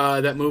think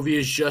that movie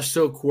is just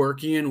so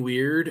quirky and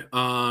weird,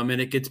 and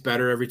it gets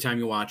better every time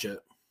you watch it.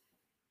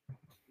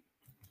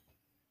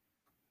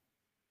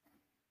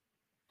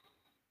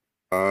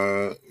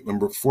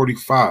 Number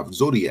 45,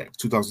 Zodiac,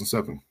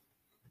 2007.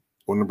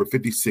 Or number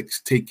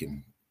 56,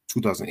 Taken,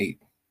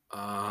 2008.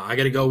 I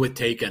got to go with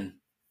Taken.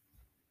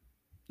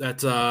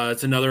 It's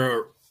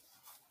another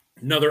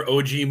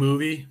OG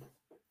movie,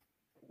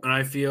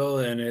 I feel,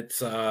 and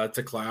it's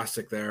a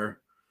classic there.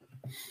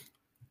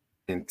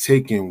 And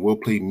Taken will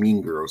play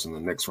Mean Girls in the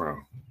next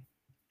round.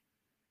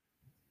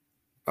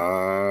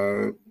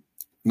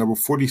 Number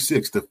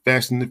 46, The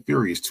Fast and the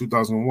Furious,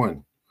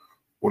 2001.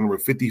 Or number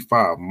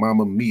 55,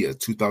 Mamma Mia,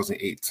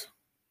 2008.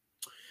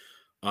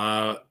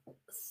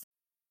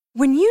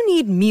 When you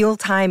need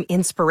mealtime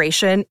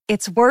inspiration,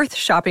 it's worth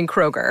shopping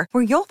Kroger,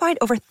 where you'll find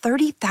over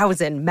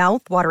 30,000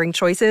 mouth-watering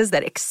choices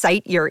that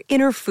excite your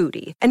inner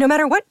foodie. And no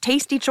matter what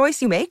tasty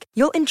choice you make,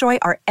 you'll enjoy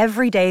our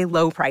everyday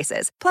low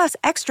prices, plus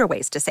extra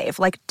ways to save,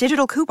 like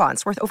digital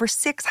coupons worth over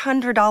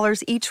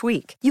 $600 each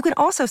week. You can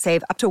also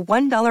save up to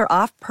 $1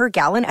 off per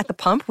gallon at the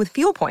pump with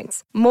fuel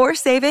points. More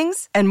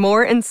savings and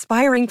more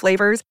inspiring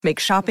flavors make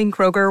shopping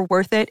Kroger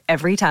worth it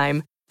every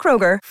time.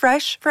 Kroger,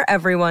 fresh for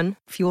everyone.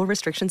 Fuel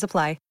restrictions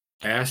apply.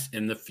 Fast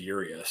and the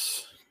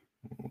Furious.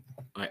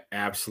 I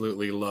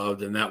absolutely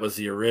loved, and that was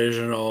the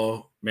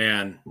original.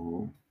 Man,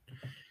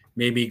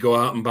 made me go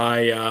out and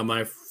buy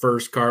my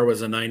first car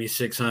was a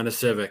 96 Honda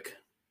Civic.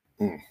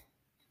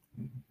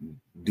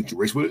 Did you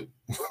race with it?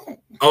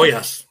 Oh,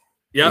 yes.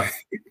 Yep.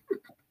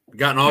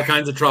 Got in all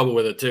kinds of trouble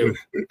with it, too.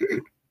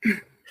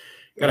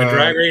 Got a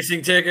drag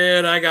racing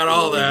ticket. I got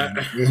all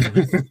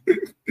that.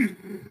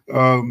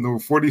 Number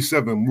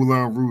 47,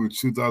 Moulin Rouge,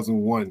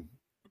 2001.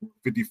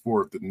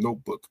 54, The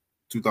Notebook,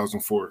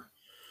 2004.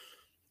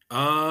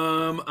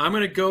 I'm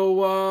gonna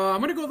go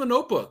The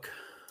Notebook.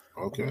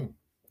 Okay.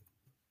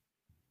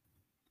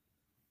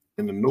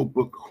 In The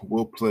Notebook,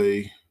 we'll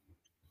play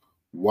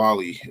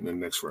Wally in the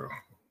next round.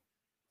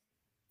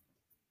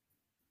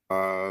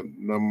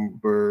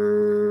 Number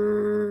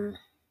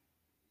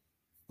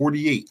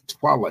 48,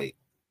 Twilight,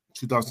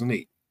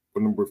 2008.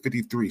 Or number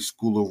 53,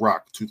 School of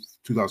Rock,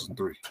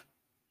 2003.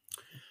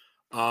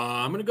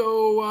 I'm gonna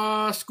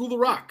go School of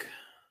Rock.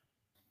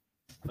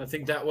 I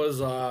think that was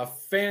a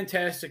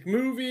fantastic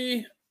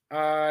movie.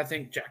 I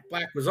think Jack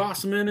Black was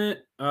awesome in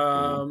it.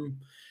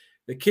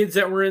 The kids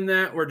that were in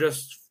that were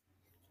just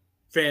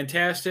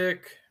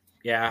fantastic.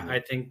 Yeah, I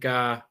think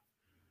it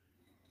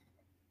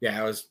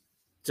was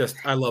just,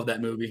 I love that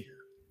movie.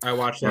 I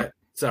watched that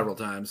several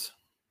times.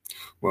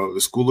 Well,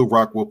 the School of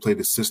Rock will play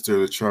the Sister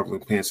of the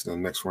Traveling Pants in the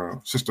next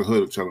round.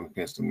 Sisterhood of Traveling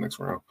Pants in the next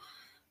round.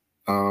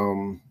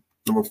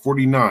 Number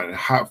 49,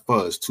 Hot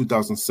Fuzz,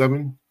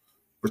 2007.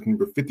 Versus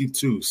number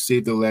 52,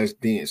 Save the Last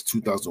Dance,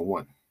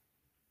 2001.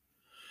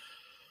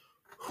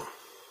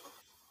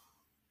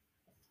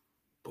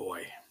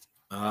 Boy.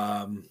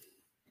 I'm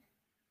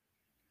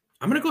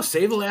going to go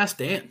Save the Last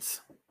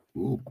Dance.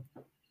 Ooh.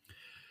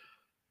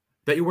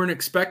 Bet you weren't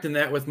expecting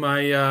that with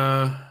my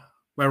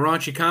my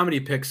raunchy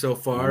comedy pick so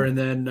far. And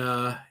then,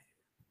 no,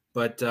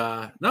 I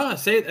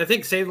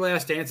think Save the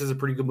Last Dance is a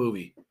pretty good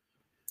movie.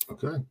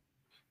 Okay.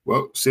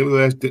 Well, Save the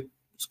Last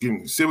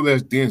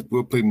Dance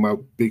will play My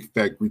Big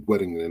Fat Greek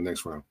Wedding in the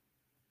next round.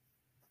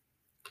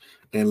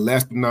 And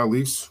last but not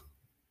least,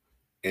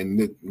 and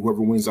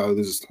whoever wins out of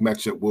this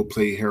matchup will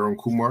play Harold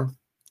Kumar.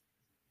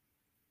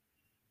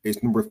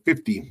 It's number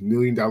 50, $1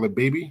 Million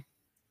Baby,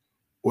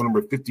 or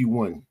number 50,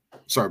 $1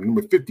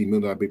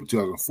 Million Baby,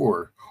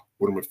 2004,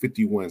 or number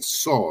 51,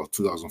 Saw,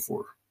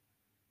 2004.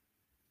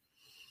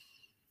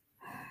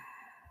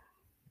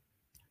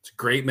 It's a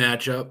great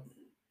matchup.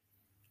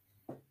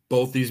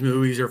 Both these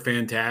movies are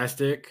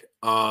fantastic.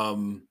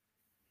 But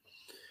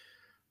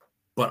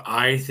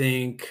I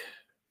think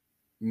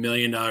 $1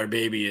 Million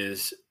Baby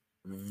is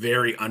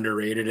very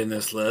underrated in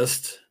this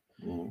list.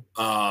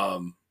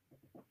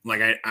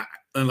 Like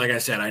I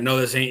said, I know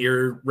this ain't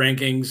your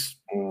rankings,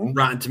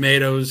 Rotten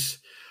Tomatoes.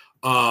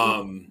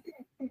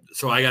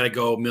 So I got to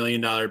go $1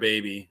 Million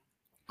Baby.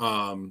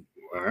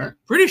 Right.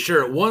 Pretty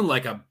sure it won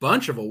like a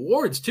bunch of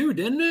awards too,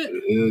 didn't it?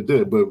 It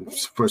did, but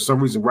for some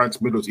reason, Rotten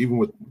Tomatoes,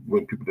 even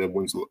when people that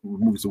wins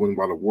movies that win a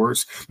lot of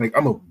awards, like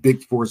I'm a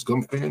big Forrest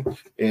Gump fan,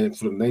 and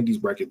for the '90s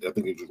bracket, I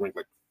think it was ranked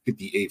like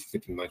 58,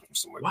 59, or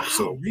something like that.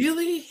 So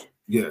really?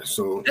 Yeah.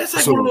 So that's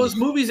like one of those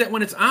movies that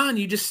when it's on,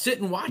 you just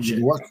sit and watch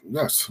it.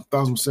 Yes,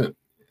 1,000%.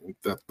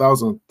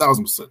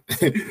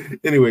 1,000%.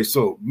 Anyway,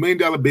 so $1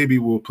 Million Baby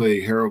will play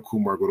Harold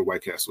Kumar Go to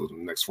White Castle in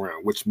the next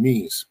round, which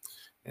means.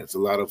 And it's a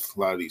lot of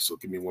these, so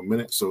give me 1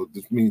 minute. So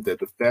this means that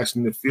the Fast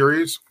and the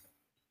Furious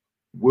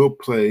will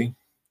play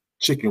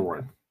Chicken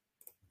Run.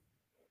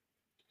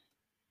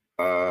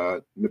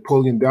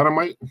 Napoleon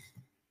Dynamite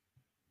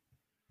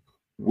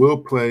will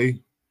play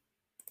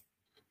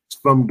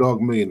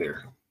Slumdog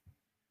Millionaire.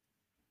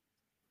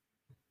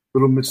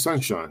 Little Miss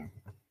Sunshine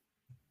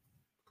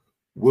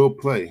will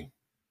play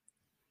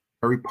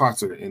Harry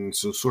Potter and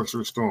the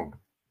Sorcerer's Stone.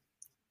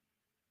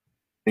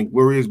 And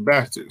Glorious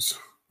Bastards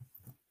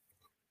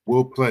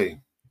will play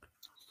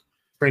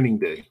Training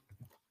Day.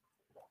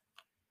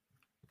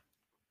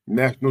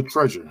 National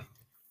Treasure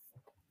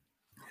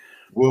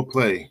will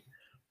play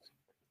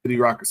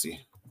Idiocracy.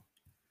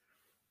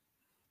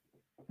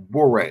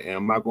 Borat, and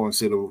I'm not going to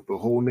say the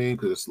whole name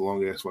because it's a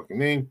long ass fucking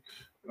name,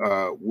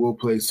 will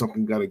play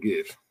Something Gotta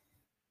Give.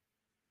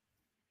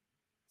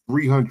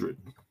 300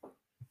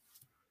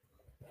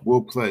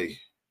 will play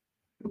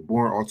The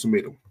Bourne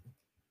Ultimatum.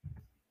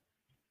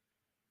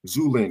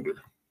 Zoolander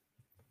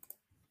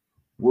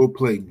will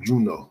play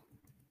Juno.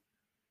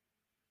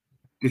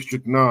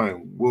 District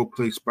 9 will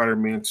play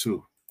Spider-Man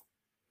 2.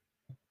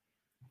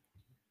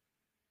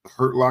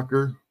 Hurt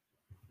Locker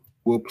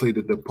will play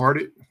The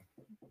Departed.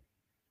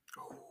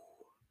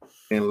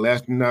 And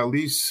last but not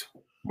least,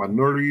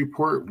 Minority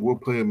Report will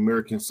play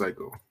American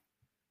Psycho.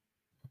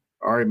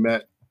 All right,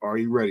 Matt, are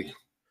you ready?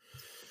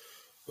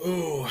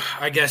 Oh,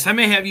 I guess I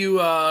may have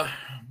you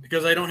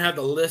because I don't have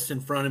the list in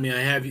front of me.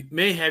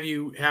 May have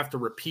you have to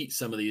repeat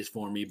some of these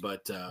for me,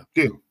 but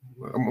yeah,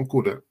 I'm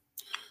cool with that.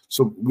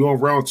 So we're on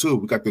round 2.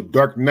 We got The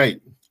Dark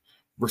Knight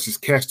versus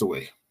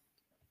Castaway.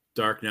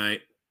 Dark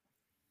Knight.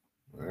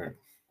 All right.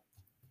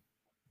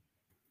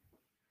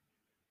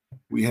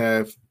 We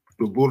have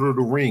The Lord of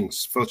the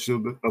Rings,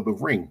 Fellowship of the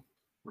Ring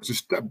versus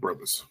Step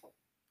Brothers.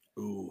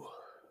 Ooh.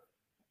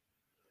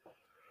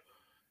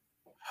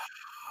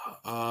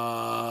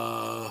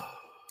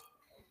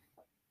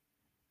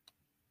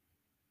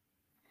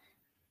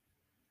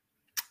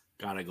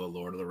 Gotta go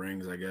Lord of the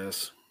Rings, I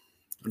guess.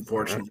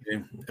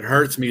 Unfortunately, it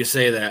hurts me to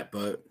say that,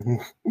 but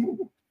all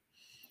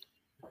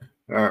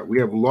right, we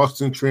have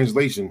Lost in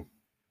Translation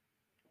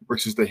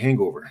versus The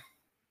Hangover.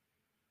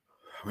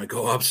 I'm gonna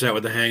go upset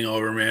with The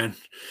Hangover, man.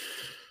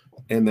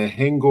 And The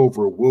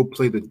Hangover will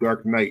play The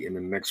Dark Knight in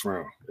the next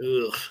round.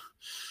 Ugh.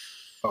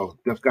 Oh,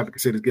 that's got to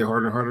say this get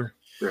harder and harder.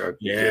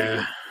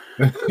 Yeah.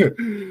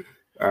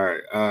 All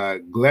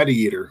right.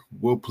 Gladiator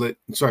will play.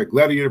 Sorry,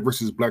 Gladiator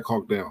versus Black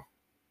Hawk Down.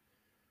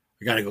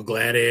 I gotta go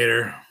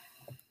Gladiator.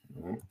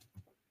 Mm-hmm.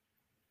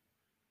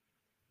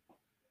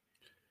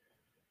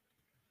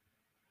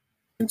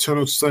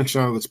 Eternal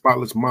Sunshine of the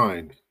Spotless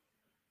Mind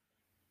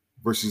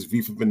versus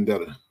V for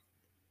Vendetta.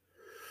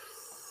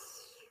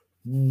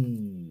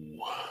 Ooh.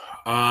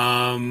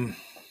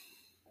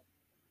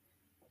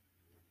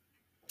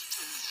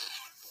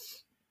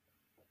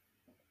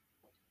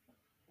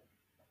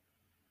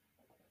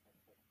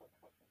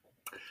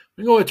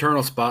 We go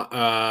Eternal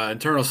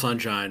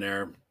Sunshine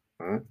there.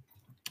 All right.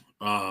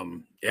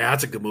 Yeah,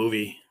 that's a good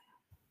movie.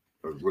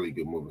 A really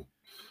good movie.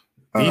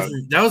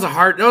 That was a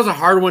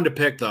hard one to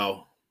pick,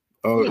 though.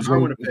 It's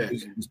going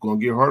to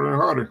get harder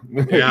and harder.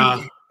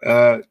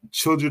 Yeah.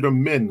 Children of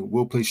Men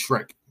will play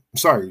Shrek.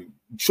 Sorry,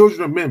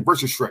 Children of Men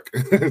versus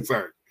Shrek.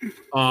 Sorry.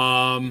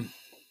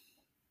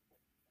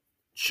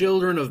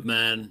 Children of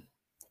Men.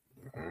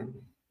 Right.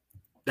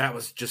 That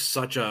was just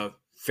such a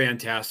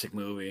fantastic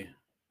movie.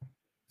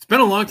 It's been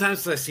a long time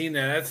since I've seen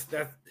that.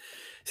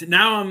 So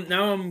now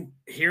I'm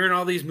hearing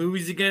all these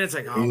movies again. It's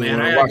like, oh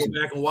man, I gotta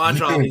go back and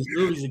watch all these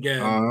movies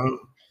again.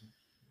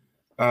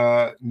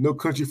 No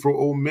Country for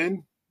Old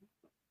Men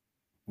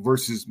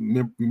versus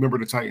Remember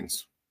the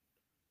Titans.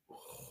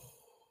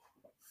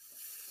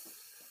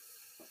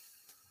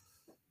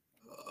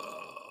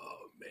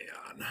 Oh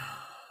man,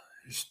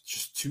 it's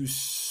just two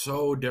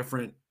so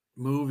different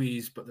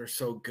movies, but they're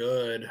so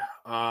good.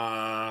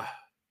 I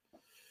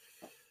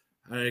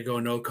need to go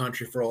No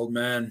Country for Old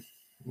Men.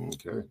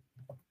 Okay.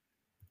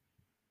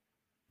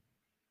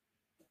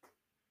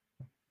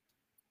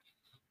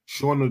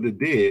 Shaun of the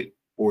Dead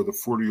or the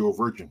 40-Year-Old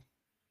Virgin?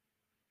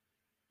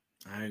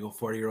 I go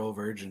 40-Year-Old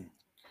Virgin.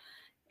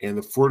 And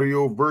the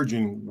 40-Year-Old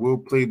Virgin will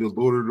play the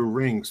Lord of the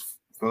Rings,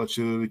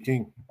 Fellowship of the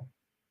King.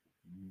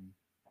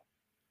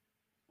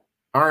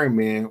 Iron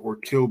Man or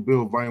Kill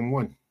Bill Volume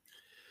 1?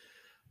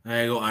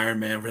 I go Iron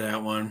Man for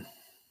that one.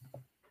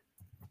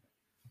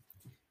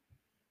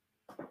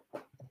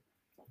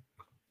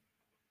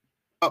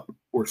 Up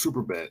or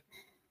Superbad?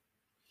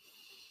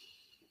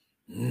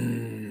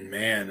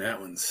 Man, that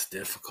one's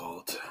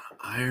difficult.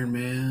 Iron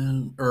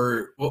Man,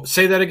 or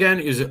say that again.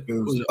 It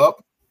was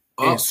Up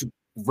versus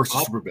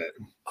Superbad.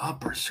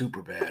 Up or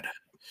Superbad?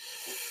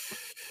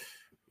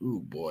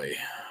 Ooh boy.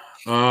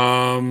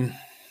 I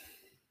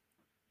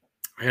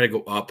had to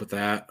go Up with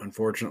that,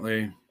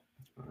 unfortunately.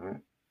 All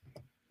right.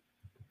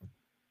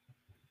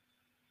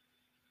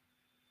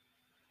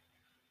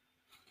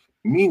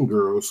 Mean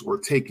Girls or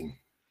Taken?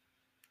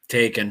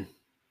 Taken.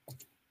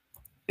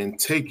 And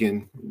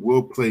Taken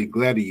will play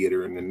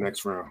Gladiator in the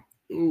next round.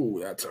 Ooh,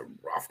 that's a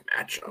rough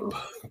matchup.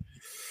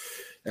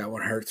 That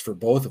one hurts for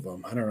both of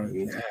them. I don't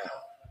know. Yeah.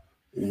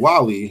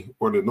 Wally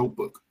or The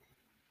Notebook?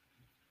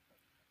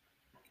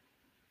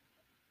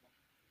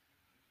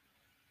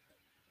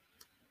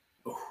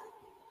 I'm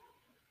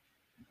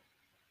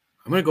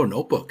going to go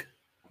Notebook.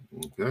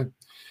 Okay.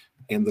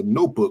 And The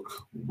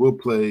Notebook will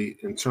play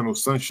Eternal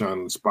Sunshine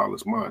of the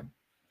Spotless Mind.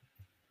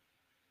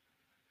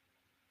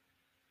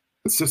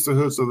 The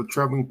Sisterhoods of the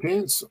Traveling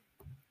Pants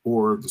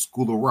or The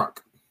School of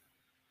Rock?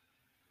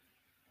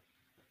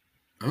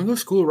 I'm going to go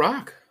School of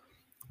Rock.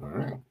 All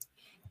right.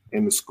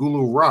 And The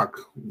School of Rock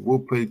will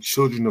play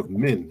Children of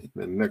Men in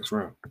the next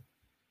round.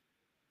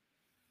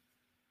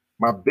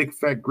 My Big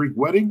Fat Greek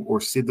Wedding or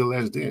Sid the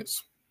Last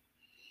Dance?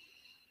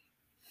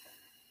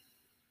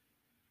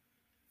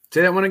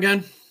 Say that one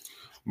again.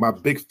 My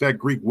Big Fat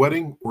Greek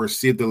Wedding or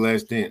Sid the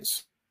Last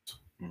Dance?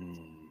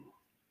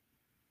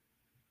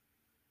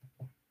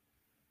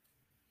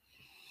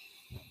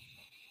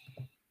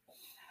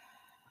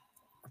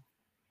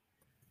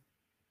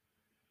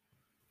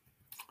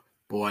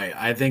 Boy,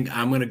 I think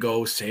I'm going to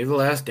go Save the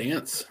Last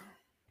Dance.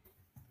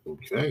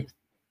 Okay.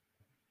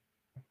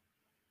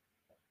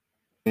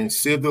 And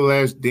Save the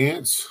Last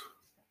Dance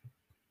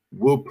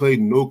will play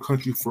No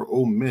Country for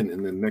Old Men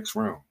in the next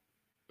round.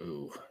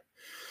 Ooh.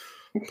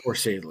 Or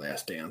Save the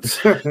Last Dance.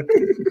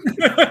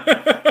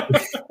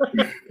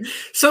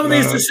 Some of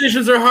these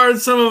decisions are hard.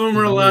 Some of them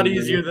are a lot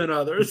easier than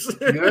others.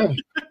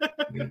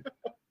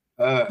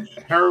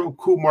 Harold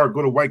Kumar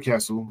go to White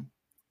Castle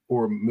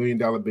or $1 Million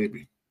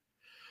Baby.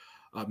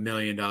 $1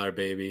 Million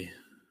Baby.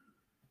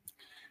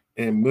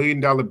 And $1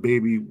 Million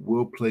Baby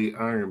will play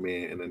Iron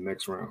Man in the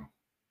next round.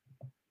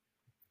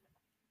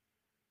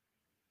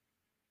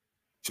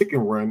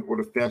 Chicken Run or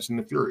the Fast and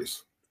the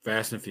Furious.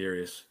 Fast and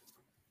Furious.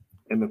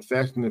 And the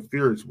Fast and the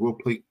Furious will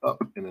play Up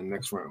in the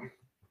next round.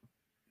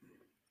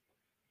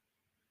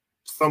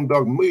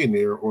 Slumdog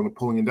Millionaire or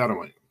Napoleon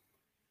Dynamite.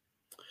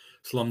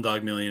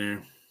 Slumdog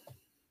Millionaire.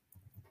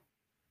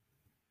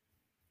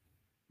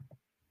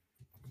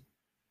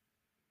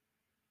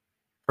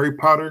 Harry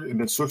Potter and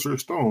the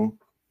Sorcerer's Stone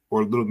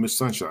or Little Miss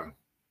Sunshine.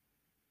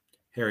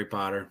 Harry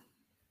Potter.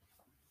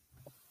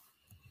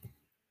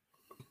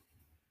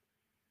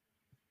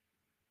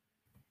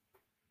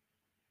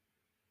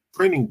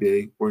 Training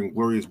Day or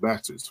Inglourious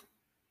Bastards.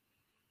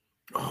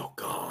 Oh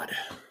God.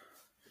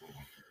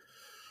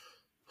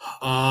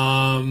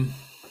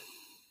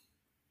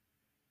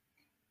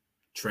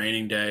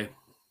 Training Day.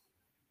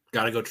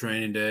 Gotta go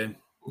Training Day.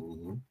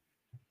 Mm-hmm.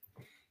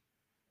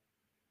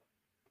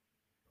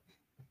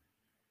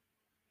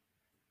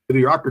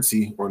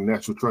 Idiocracy or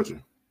Natural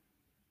Treasure.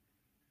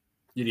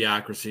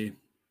 Idiocracy.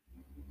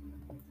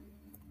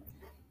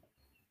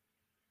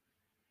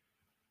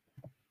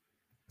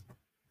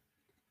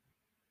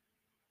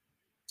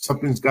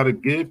 Something's Gotta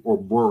Give or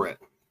Borat.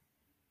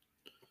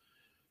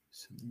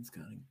 Something's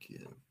Gotta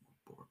Give.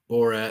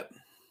 Borat.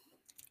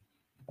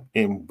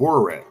 And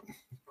Borat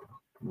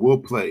will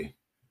play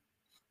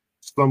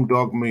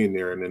Slumdog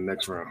Millionaire in the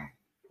next round.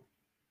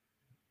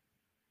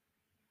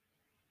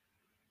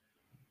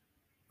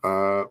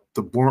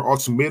 The Bourne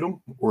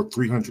Ultimatum or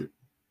 300.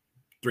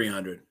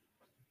 300.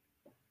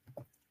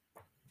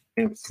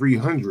 And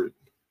 300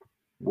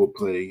 will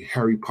play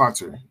Harry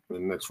Potter in the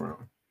next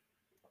round.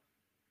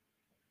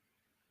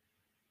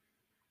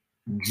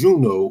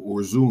 Juno or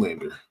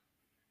Zoolander.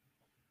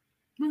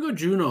 I'm gonna go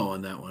Juno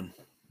on that one.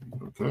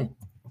 Okay.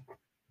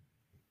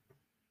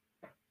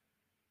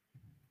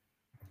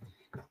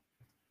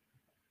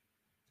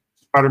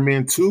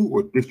 Spider-Man 2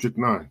 or District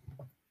 9?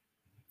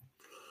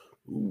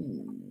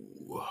 Ooh.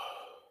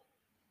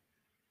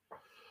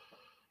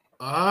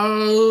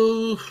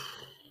 I'm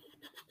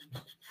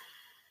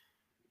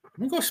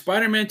gonna go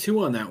Spider-Man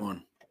 2 on that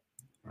one.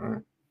 All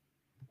right.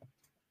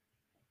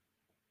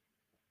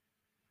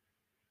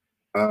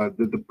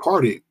 The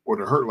Departed or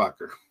The Hurt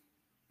Locker?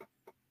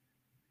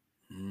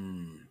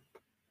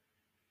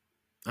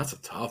 That's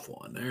a tough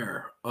one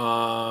there.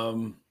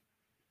 I'm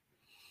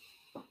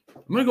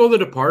gonna go The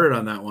Departed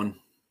on that one.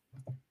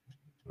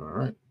 All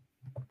right.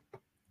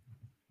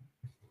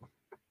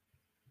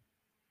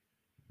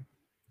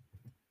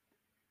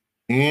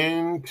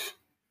 And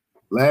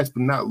last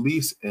but not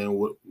least, and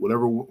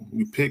whatever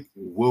we pick,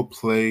 we'll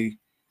play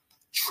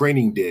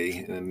Training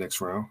Day in the next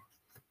round.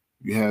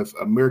 You have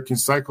American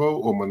Psycho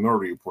or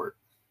Minority Report.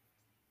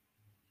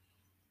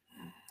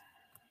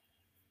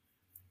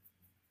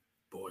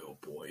 Boy, oh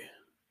boy.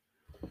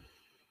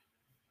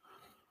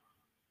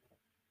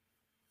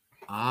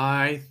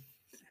 I'm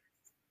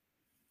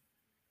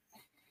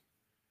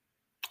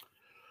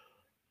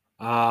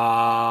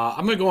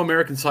gonna go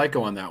American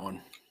Psycho on that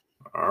one.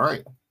 All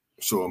right.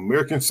 So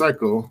American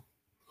Psycho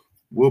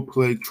will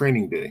play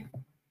Training Day,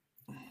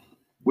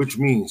 which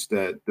means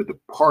that The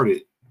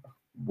Departed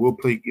will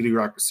play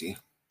Idiocracy,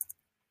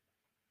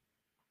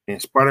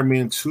 and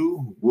Spider-Man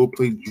 2 will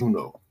play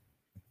Juno.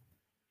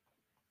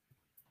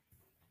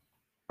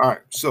 All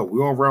right, so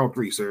we're on round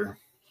 3, sir.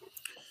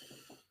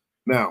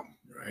 Now,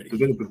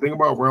 the thing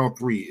about round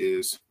 3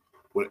 is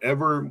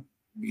whatever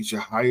is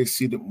your highest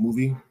seeded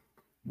movie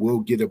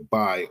will get a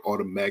bye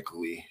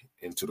automatically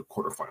into the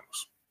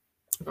quarterfinals.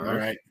 All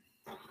right.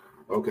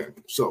 Okay,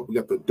 so we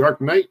got The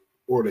Dark Knight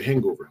or The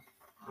Hangover.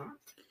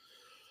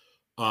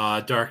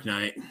 Dark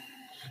Knight.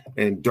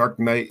 And Dark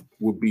Knight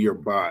will be your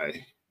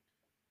bye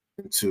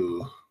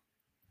into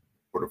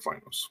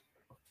quarterfinals.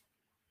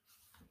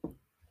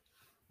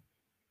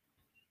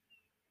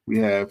 We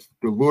have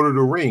The Lord of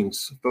the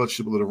Rings,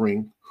 Fellowship of the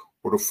Ring,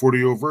 or The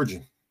 40-Year-Old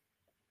Virgin.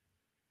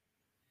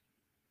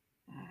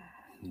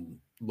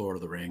 Lord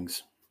of the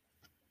Rings.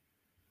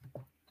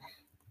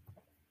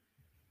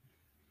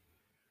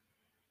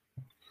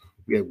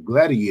 We have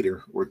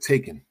Gladiator or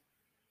Taken.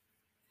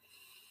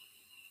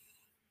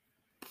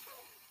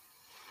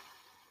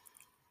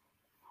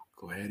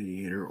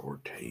 Gladiator or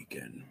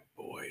Taken,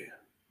 boy.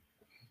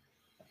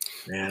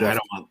 Man,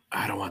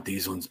 I don't want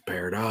these ones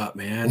paired up,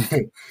 man.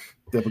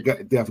 Did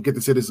I forget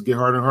to say this will get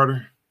harder and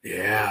harder?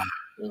 Yeah.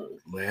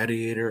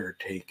 Gladiator or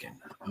Taken.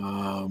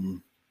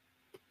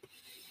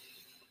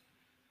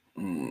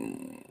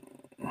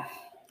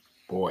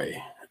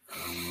 Boy.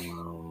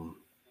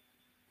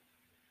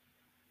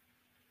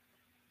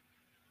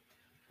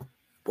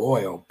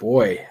 Boy, oh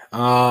boy.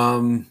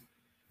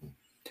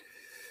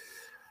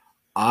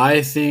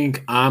 I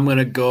think I'm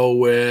gonna go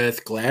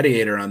with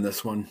Gladiator on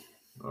this one.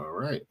 All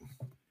right.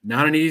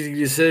 Not an easy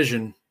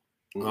decision.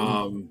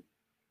 Mhm.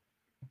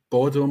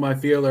 Both of them I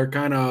feel are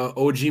kind of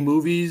OG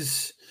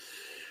movies.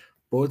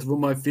 Both of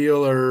them I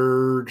feel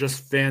are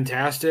just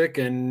fantastic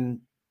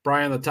and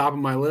probably on the top of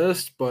my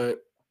list.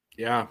 But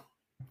yeah,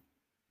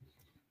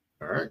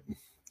 All right.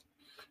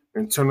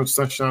 Eternal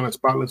Sunshine of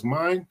Spotless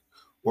Mind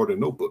or The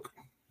Notebook?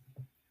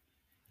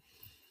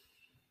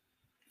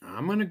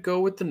 I'm gonna go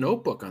with The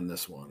Notebook on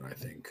this one. I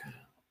think.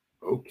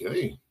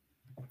 Okay.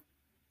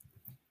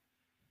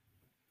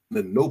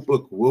 The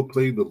Notebook will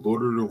play the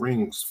Lord of the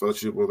Rings,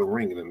 Fellowship of the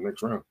Ring in the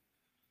next round.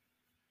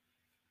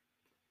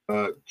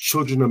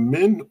 Children of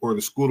Men or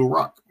The School of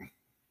Rock?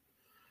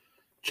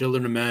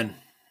 Children of Men.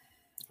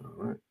 All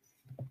right.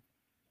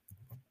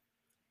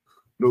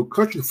 No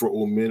Country for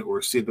Old Men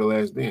or Save the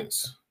Last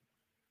Dance?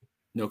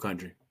 No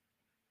Country.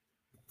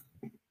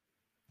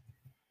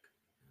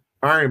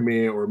 Iron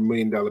Man or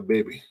Million Dollar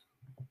Baby?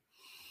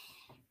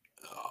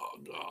 Oh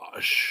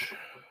gosh.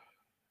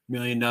 $1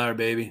 Million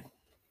Baby.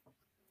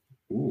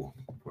 Ooh,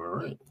 all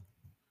right.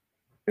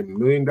 And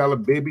Million Dollar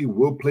Baby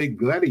will play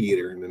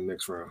Gladiator in the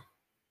next round.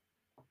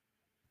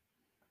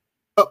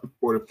 Up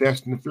or The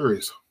Fast and the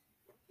Furious?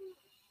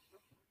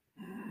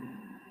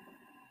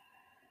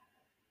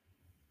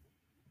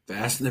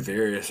 Fast and the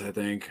Furious, I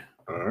think.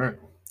 All right.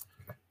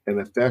 And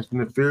The Fast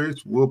and the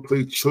Furious will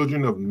play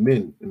Children of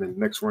Men in the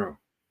next round.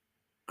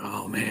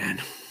 Oh man.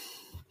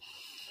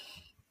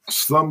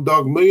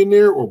 Slumdog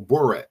Millionaire or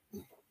Borat?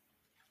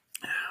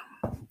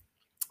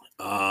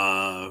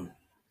 Oh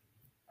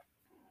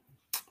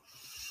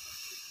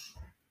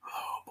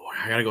boy,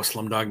 I gotta go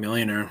Slumdog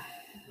Millionaire.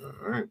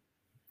 All right.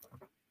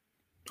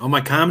 All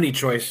my comedy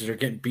choices are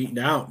getting beaten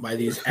out by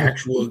these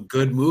actual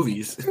good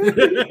movies.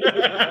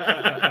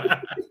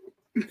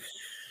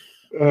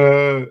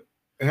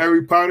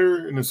 Harry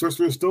Potter and the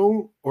Sorcerer's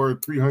Stone or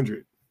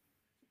 300?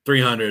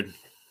 300.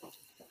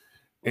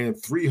 And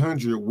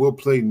 300 will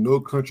play No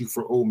Country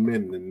for Old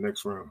Men in the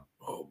next round.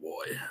 Oh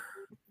boy.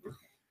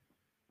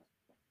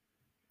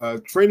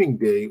 Training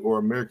Day or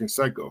American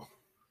Psycho?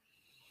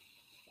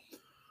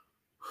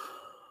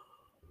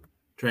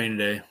 Training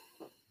Day.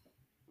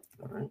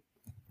 All right.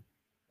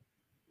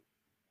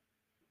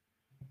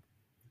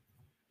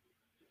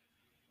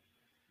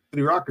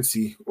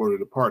 Idiocracy or The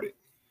Departed?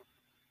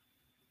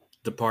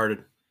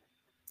 Departed.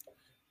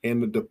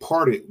 And The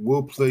Departed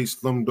will play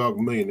Slumdog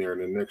Millionaire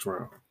in the next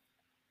round.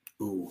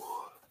 Ooh.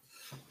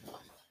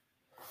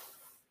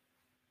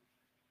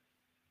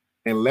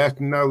 And last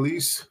but not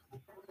least,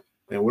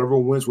 and whoever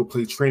wins will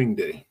play Training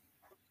Day.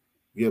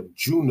 We have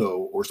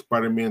Juno or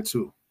Spider-Man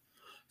 2.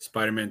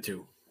 Spider-Man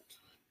 2.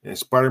 And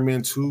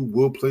Spider-Man 2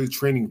 will play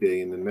Training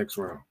Day in the next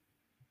round.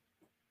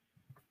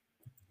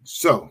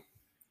 So,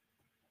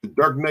 The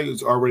Dark Knight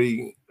is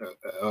already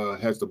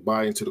has to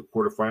buy into the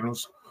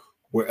quarterfinals.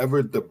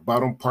 Wherever the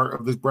bottom part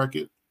of this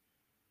bracket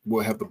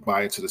will have to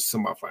buy into the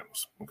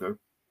semifinals. Okay,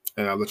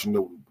 and I'll let you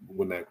know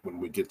when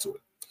we get to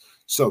it.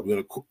 So,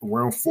 we're gonna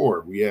round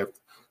 4. We have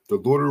the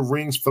Lord of the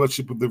Rings,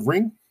 Fellowship of the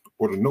Ring,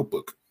 or The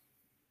Notebook.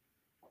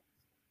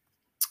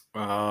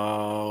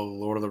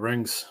 Lord of the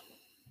Rings.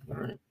 All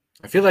right.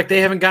 I feel like they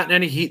haven't gotten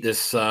any heat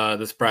this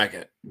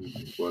bracket.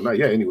 Well, not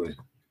yet, anyway.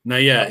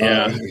 Not yet.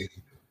 Yeah.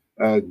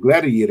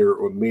 Gladiator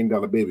or Million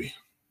Dollar Baby?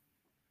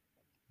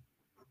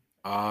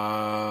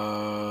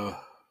 I'm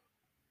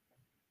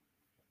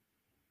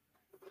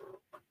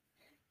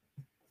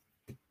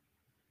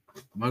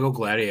gonna go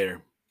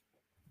Gladiator.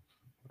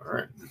 All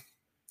right.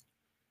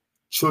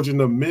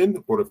 Children of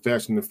Men or The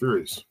Fast and the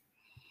Furious?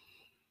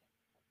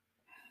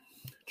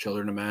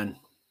 Children of Men.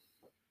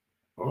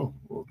 Oh,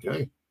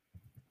 okay.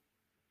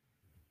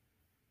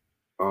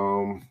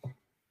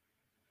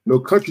 No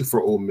Country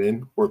for Old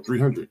Men or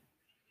 300?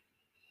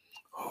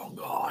 Oh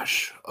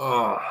gosh.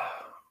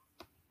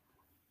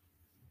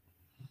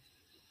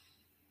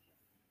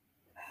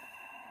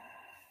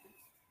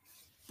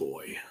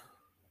 Boy.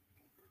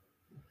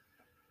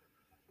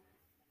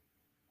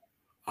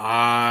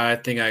 I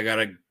think I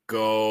gotta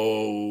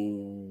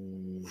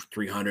go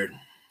 300.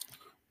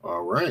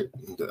 All right.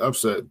 The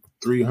upset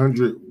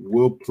 300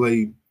 will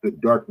play The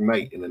Dark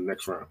Knight in the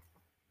next round.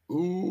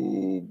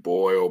 Ooh,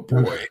 boy, oh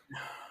boy.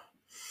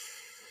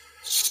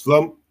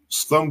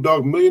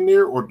 Slumdog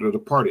Millionaire or The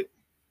Departed?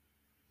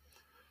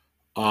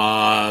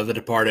 The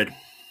Departed.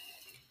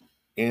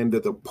 And The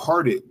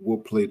Departed will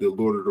play the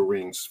Lord of the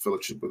Rings,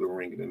 Fellowship of the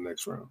Ring in the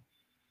next round.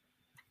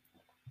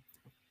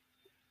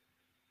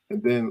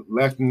 And then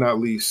last but not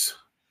least,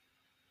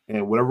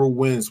 and whatever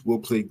wins will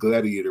play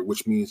Gladiator,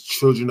 which means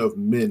Children of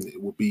Men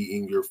will be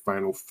in your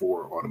final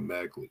 4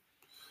 automatically.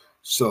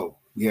 So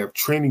we have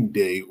Training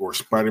Day or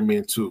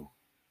Spider-Man 2.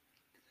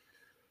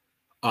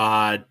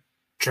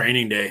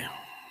 Training Day.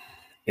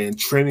 And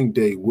Training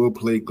Day will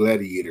play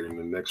Gladiator in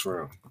the next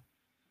round.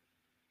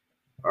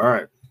 All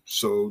right.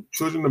 So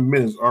Children of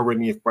Men is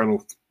already in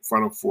final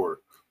 4.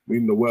 We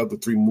know what other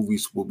 3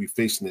 movies will be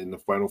facing in the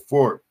final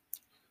 4.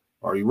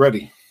 Are you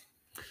ready?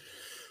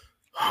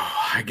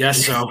 I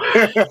guess so.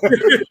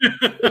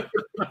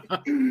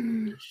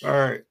 All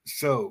right.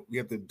 So we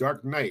have The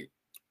Dark Knight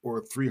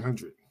or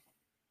 300.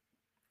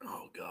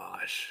 Oh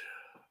gosh.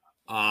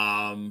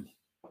 I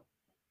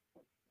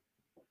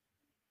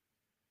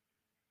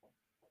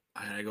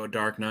gotta go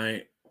Dark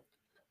Knight.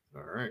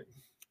 All right.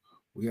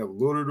 We have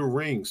Lord of the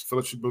Rings,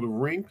 Fellowship of the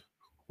Ring,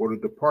 or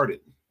The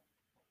Departed.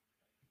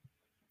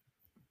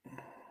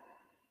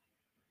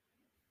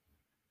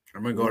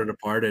 I'm gonna go to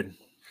Departed.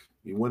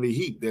 You want the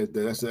heat.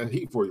 That's that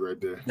heat for you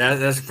right there.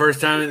 That's the first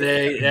time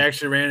they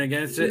actually ran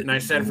against it, and I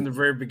said from the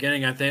very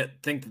beginning, I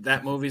think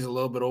that movie's a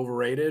little bit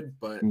overrated.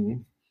 But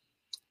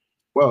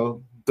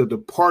well, The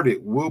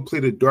Departed will play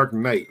The Dark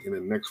Knight in the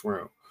next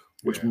round,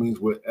 which means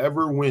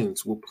whatever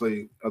wins will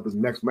play of the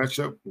next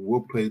matchup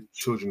will play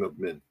Children of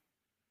Men.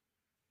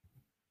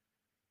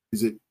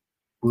 Is it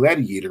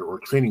Gladiator or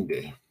Training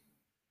Day?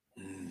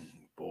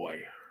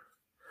 Boy.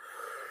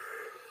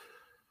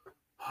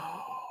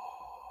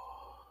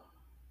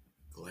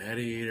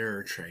 Gladiator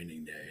or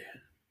Training Day?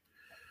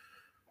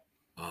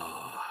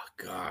 Oh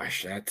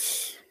gosh,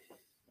 that's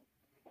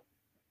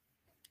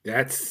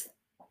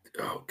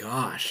oh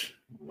gosh.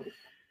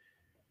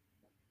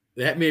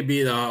 That may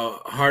be the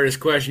hardest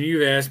question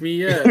you've asked me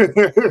yet.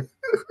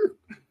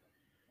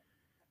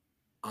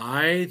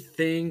 I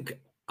think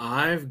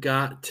I've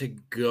got to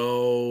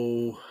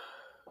go.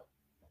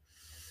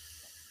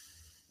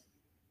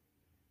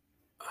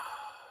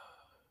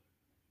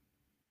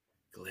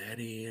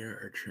 Gladiator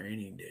or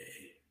Training Day?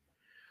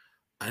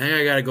 I think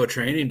I got to go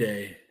Training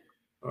Day.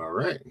 All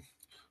right.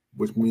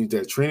 Which means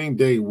that Training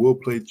Day will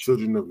play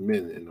Children of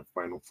Men in the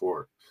Final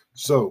Four.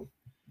 So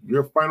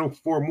your Final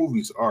Four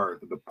movies are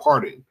The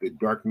Departed, The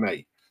Dark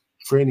Knight,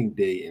 Training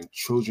Day, and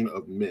Children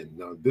of Men.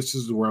 Now, this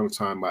is around the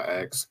time I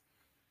ask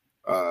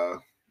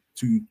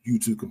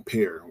to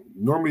compare.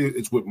 Normally,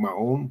 it's with my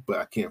own, but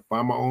I can't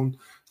find my own.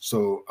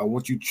 So I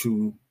want you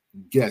to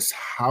guess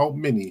how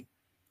many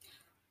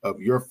of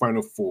your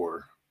Final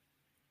Four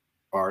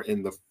are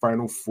in the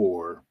Final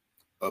Four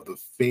of the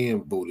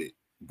fan-voted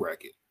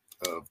bracket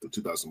of the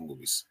 2000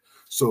 movies.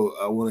 So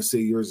I want to say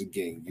yours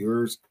again.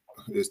 Yours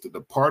is The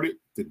Departed,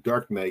 The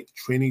Dark Knight,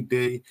 Training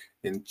Day,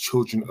 and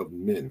Children of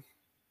Men.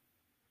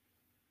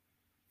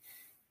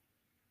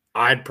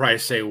 I'd probably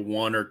say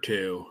one or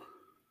two.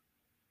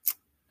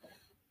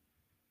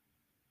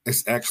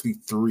 It's actually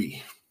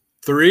three.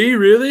 Three,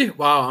 really?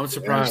 Wow, I'm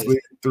surprised.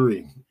 Actually,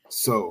 three.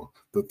 So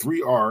the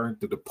three are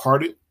The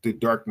Departed, The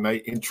Dark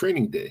Knight, and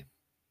Training Day.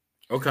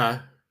 Okay.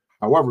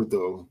 However,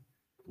 though,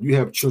 you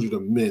have Children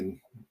of Men.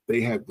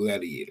 They have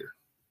Gladiator.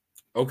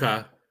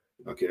 Okay.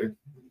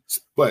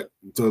 But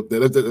so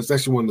that's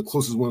actually one of the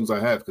closest ones I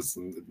have because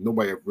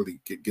nobody really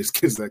gets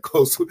that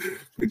close to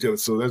each other.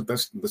 So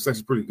that's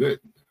actually pretty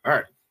good. All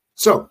right.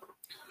 So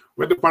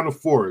we're at the Final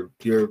Four.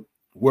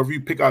 Whoever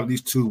you pick out of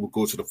these two will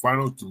go to the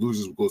finals. The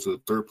losers will go to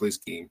the third place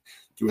game.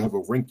 You have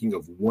a ranking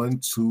of 1,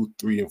 2,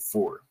 3, and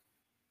 4.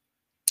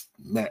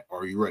 Matt,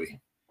 are you ready?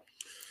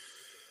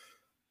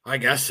 I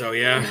guess so,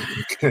 yeah.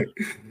 Okay.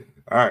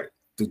 All right.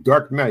 The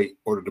Dark Knight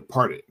or The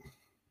Departed?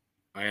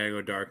 I gotta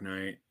go Dark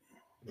Knight.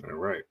 All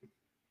right.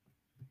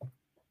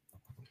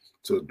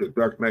 So The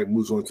Dark Knight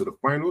moves on to the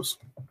finals.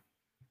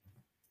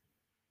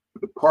 The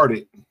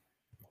Departed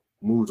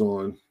moves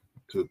on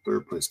to the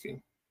third place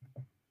game.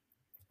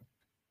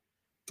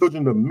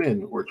 Children of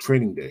Men or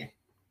Training Day?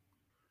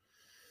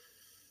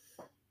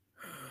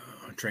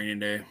 Training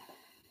Day.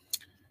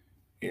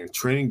 And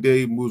Training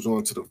Day moves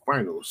on to the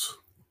finals.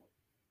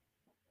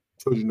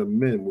 Children of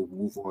Men will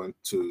move on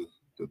to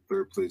the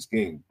third place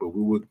game, but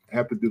we would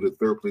have to do the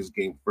third place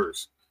game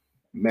first.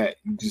 Matt,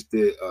 you just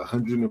did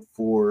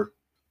 104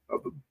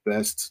 of the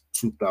best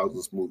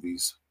 2000s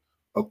movies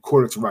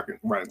according to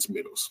Rotten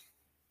Tomatoes.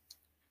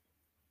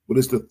 What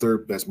is the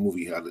third best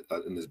movie out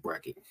in this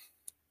bracket?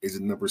 Is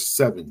it number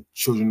 7,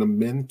 Children of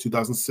Men,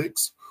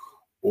 2006,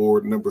 or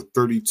number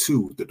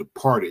 32, The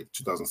Departed,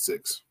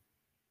 2006?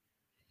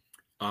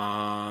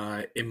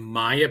 In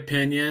my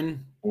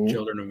opinion,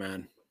 Children of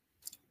Men.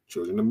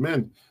 Children of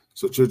Men.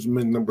 So Children of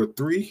Men, number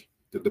 3,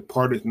 The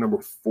Departed, number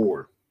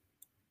 4.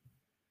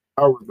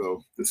 However,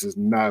 though, this is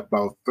not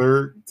about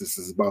third. This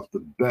is about the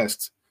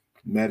best.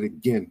 Matt,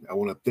 again, I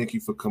want to thank you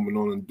for coming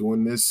on and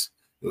doing this.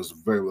 It was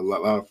a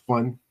lot of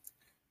fun.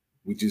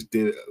 We just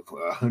did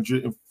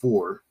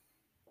 104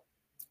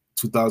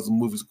 2000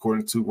 movies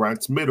according to Rotten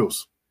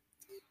Tomatoes.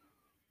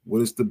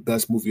 What is the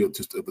best movie of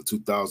the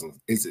 2000s?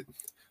 Is it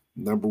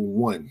number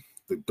 1,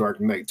 The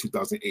Dark Knight,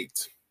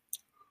 2008,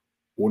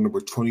 or number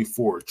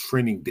 24,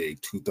 Training Day,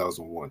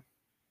 2001?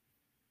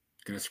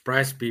 Gonna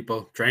surprise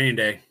people. Training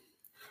Day.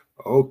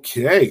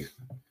 Okay.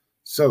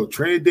 So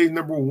Training Day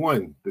number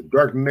 1, The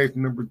Dark Knight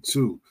number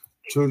 2,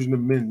 Children of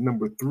Men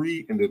number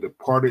 3, and The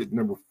Departed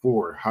number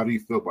 4. How do you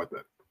feel about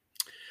that?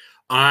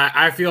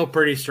 I feel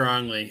pretty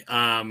strongly.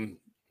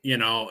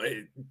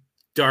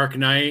 Dark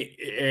Knight,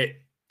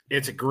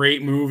 it's a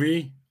great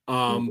movie.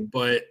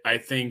 But I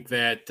think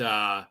that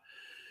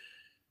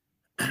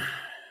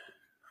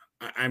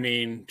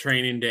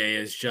Training Day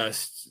is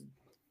just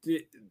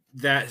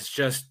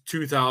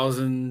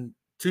 2000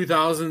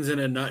 2000s in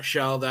a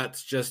nutshell.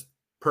 That's just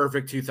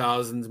perfect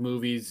 2000s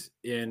movies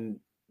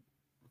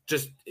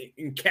just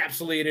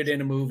encapsulated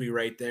in a movie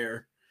right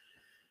there.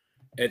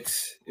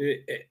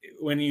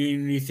 When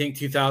you think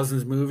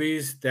 2000s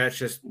movies, that's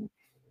just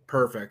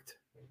perfect.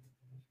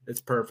 It's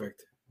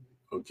perfect.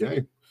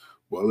 Okay.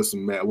 Well,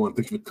 listen, Matt, I want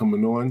to thank you for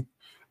coming on.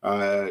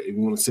 If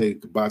you want to say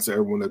goodbye to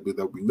everyone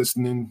that'll be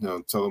listening,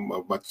 tell them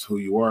about who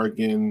you are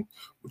again,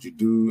 what you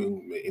do,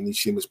 and any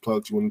shameless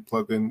plugs you want to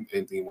plug in,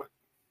 anything you want.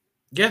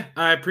 Yeah,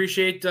 I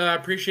appreciate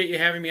you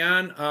having me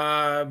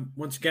on.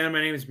 Once again,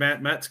 my name is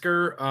Matt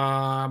Metzger.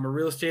 I'm a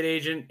real estate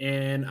agent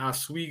in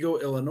Oswego,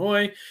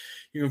 Illinois.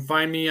 You can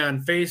find me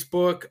on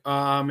Facebook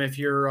if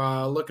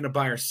you're looking to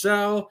buy or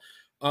sell.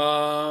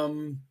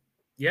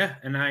 Yeah,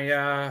 and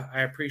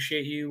I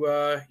appreciate you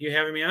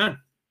having me on.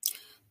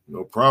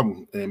 No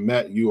problem. And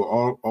Matt, you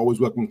are always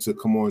welcome to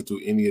come on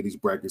to any of these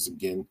brackets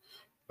again.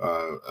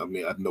 I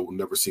mean, I know we'll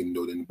never say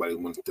no to anybody that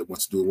wants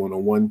to do a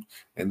one-on-one,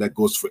 and that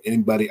goes for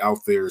anybody out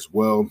there as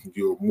well.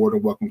 You're more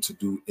than welcome to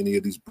do any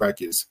of these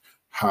brackets.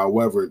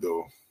 However,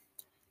 though,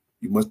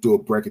 you must do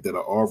a bracket that I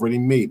already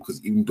made,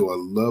 because even though I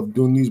love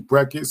doing these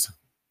brackets,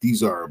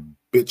 these are a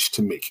bitch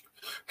to make.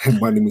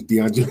 My name is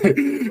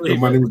DeAndre.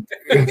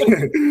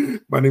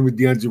 My name is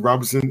DeAndre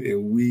Robinson,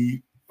 and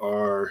we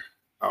are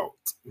out.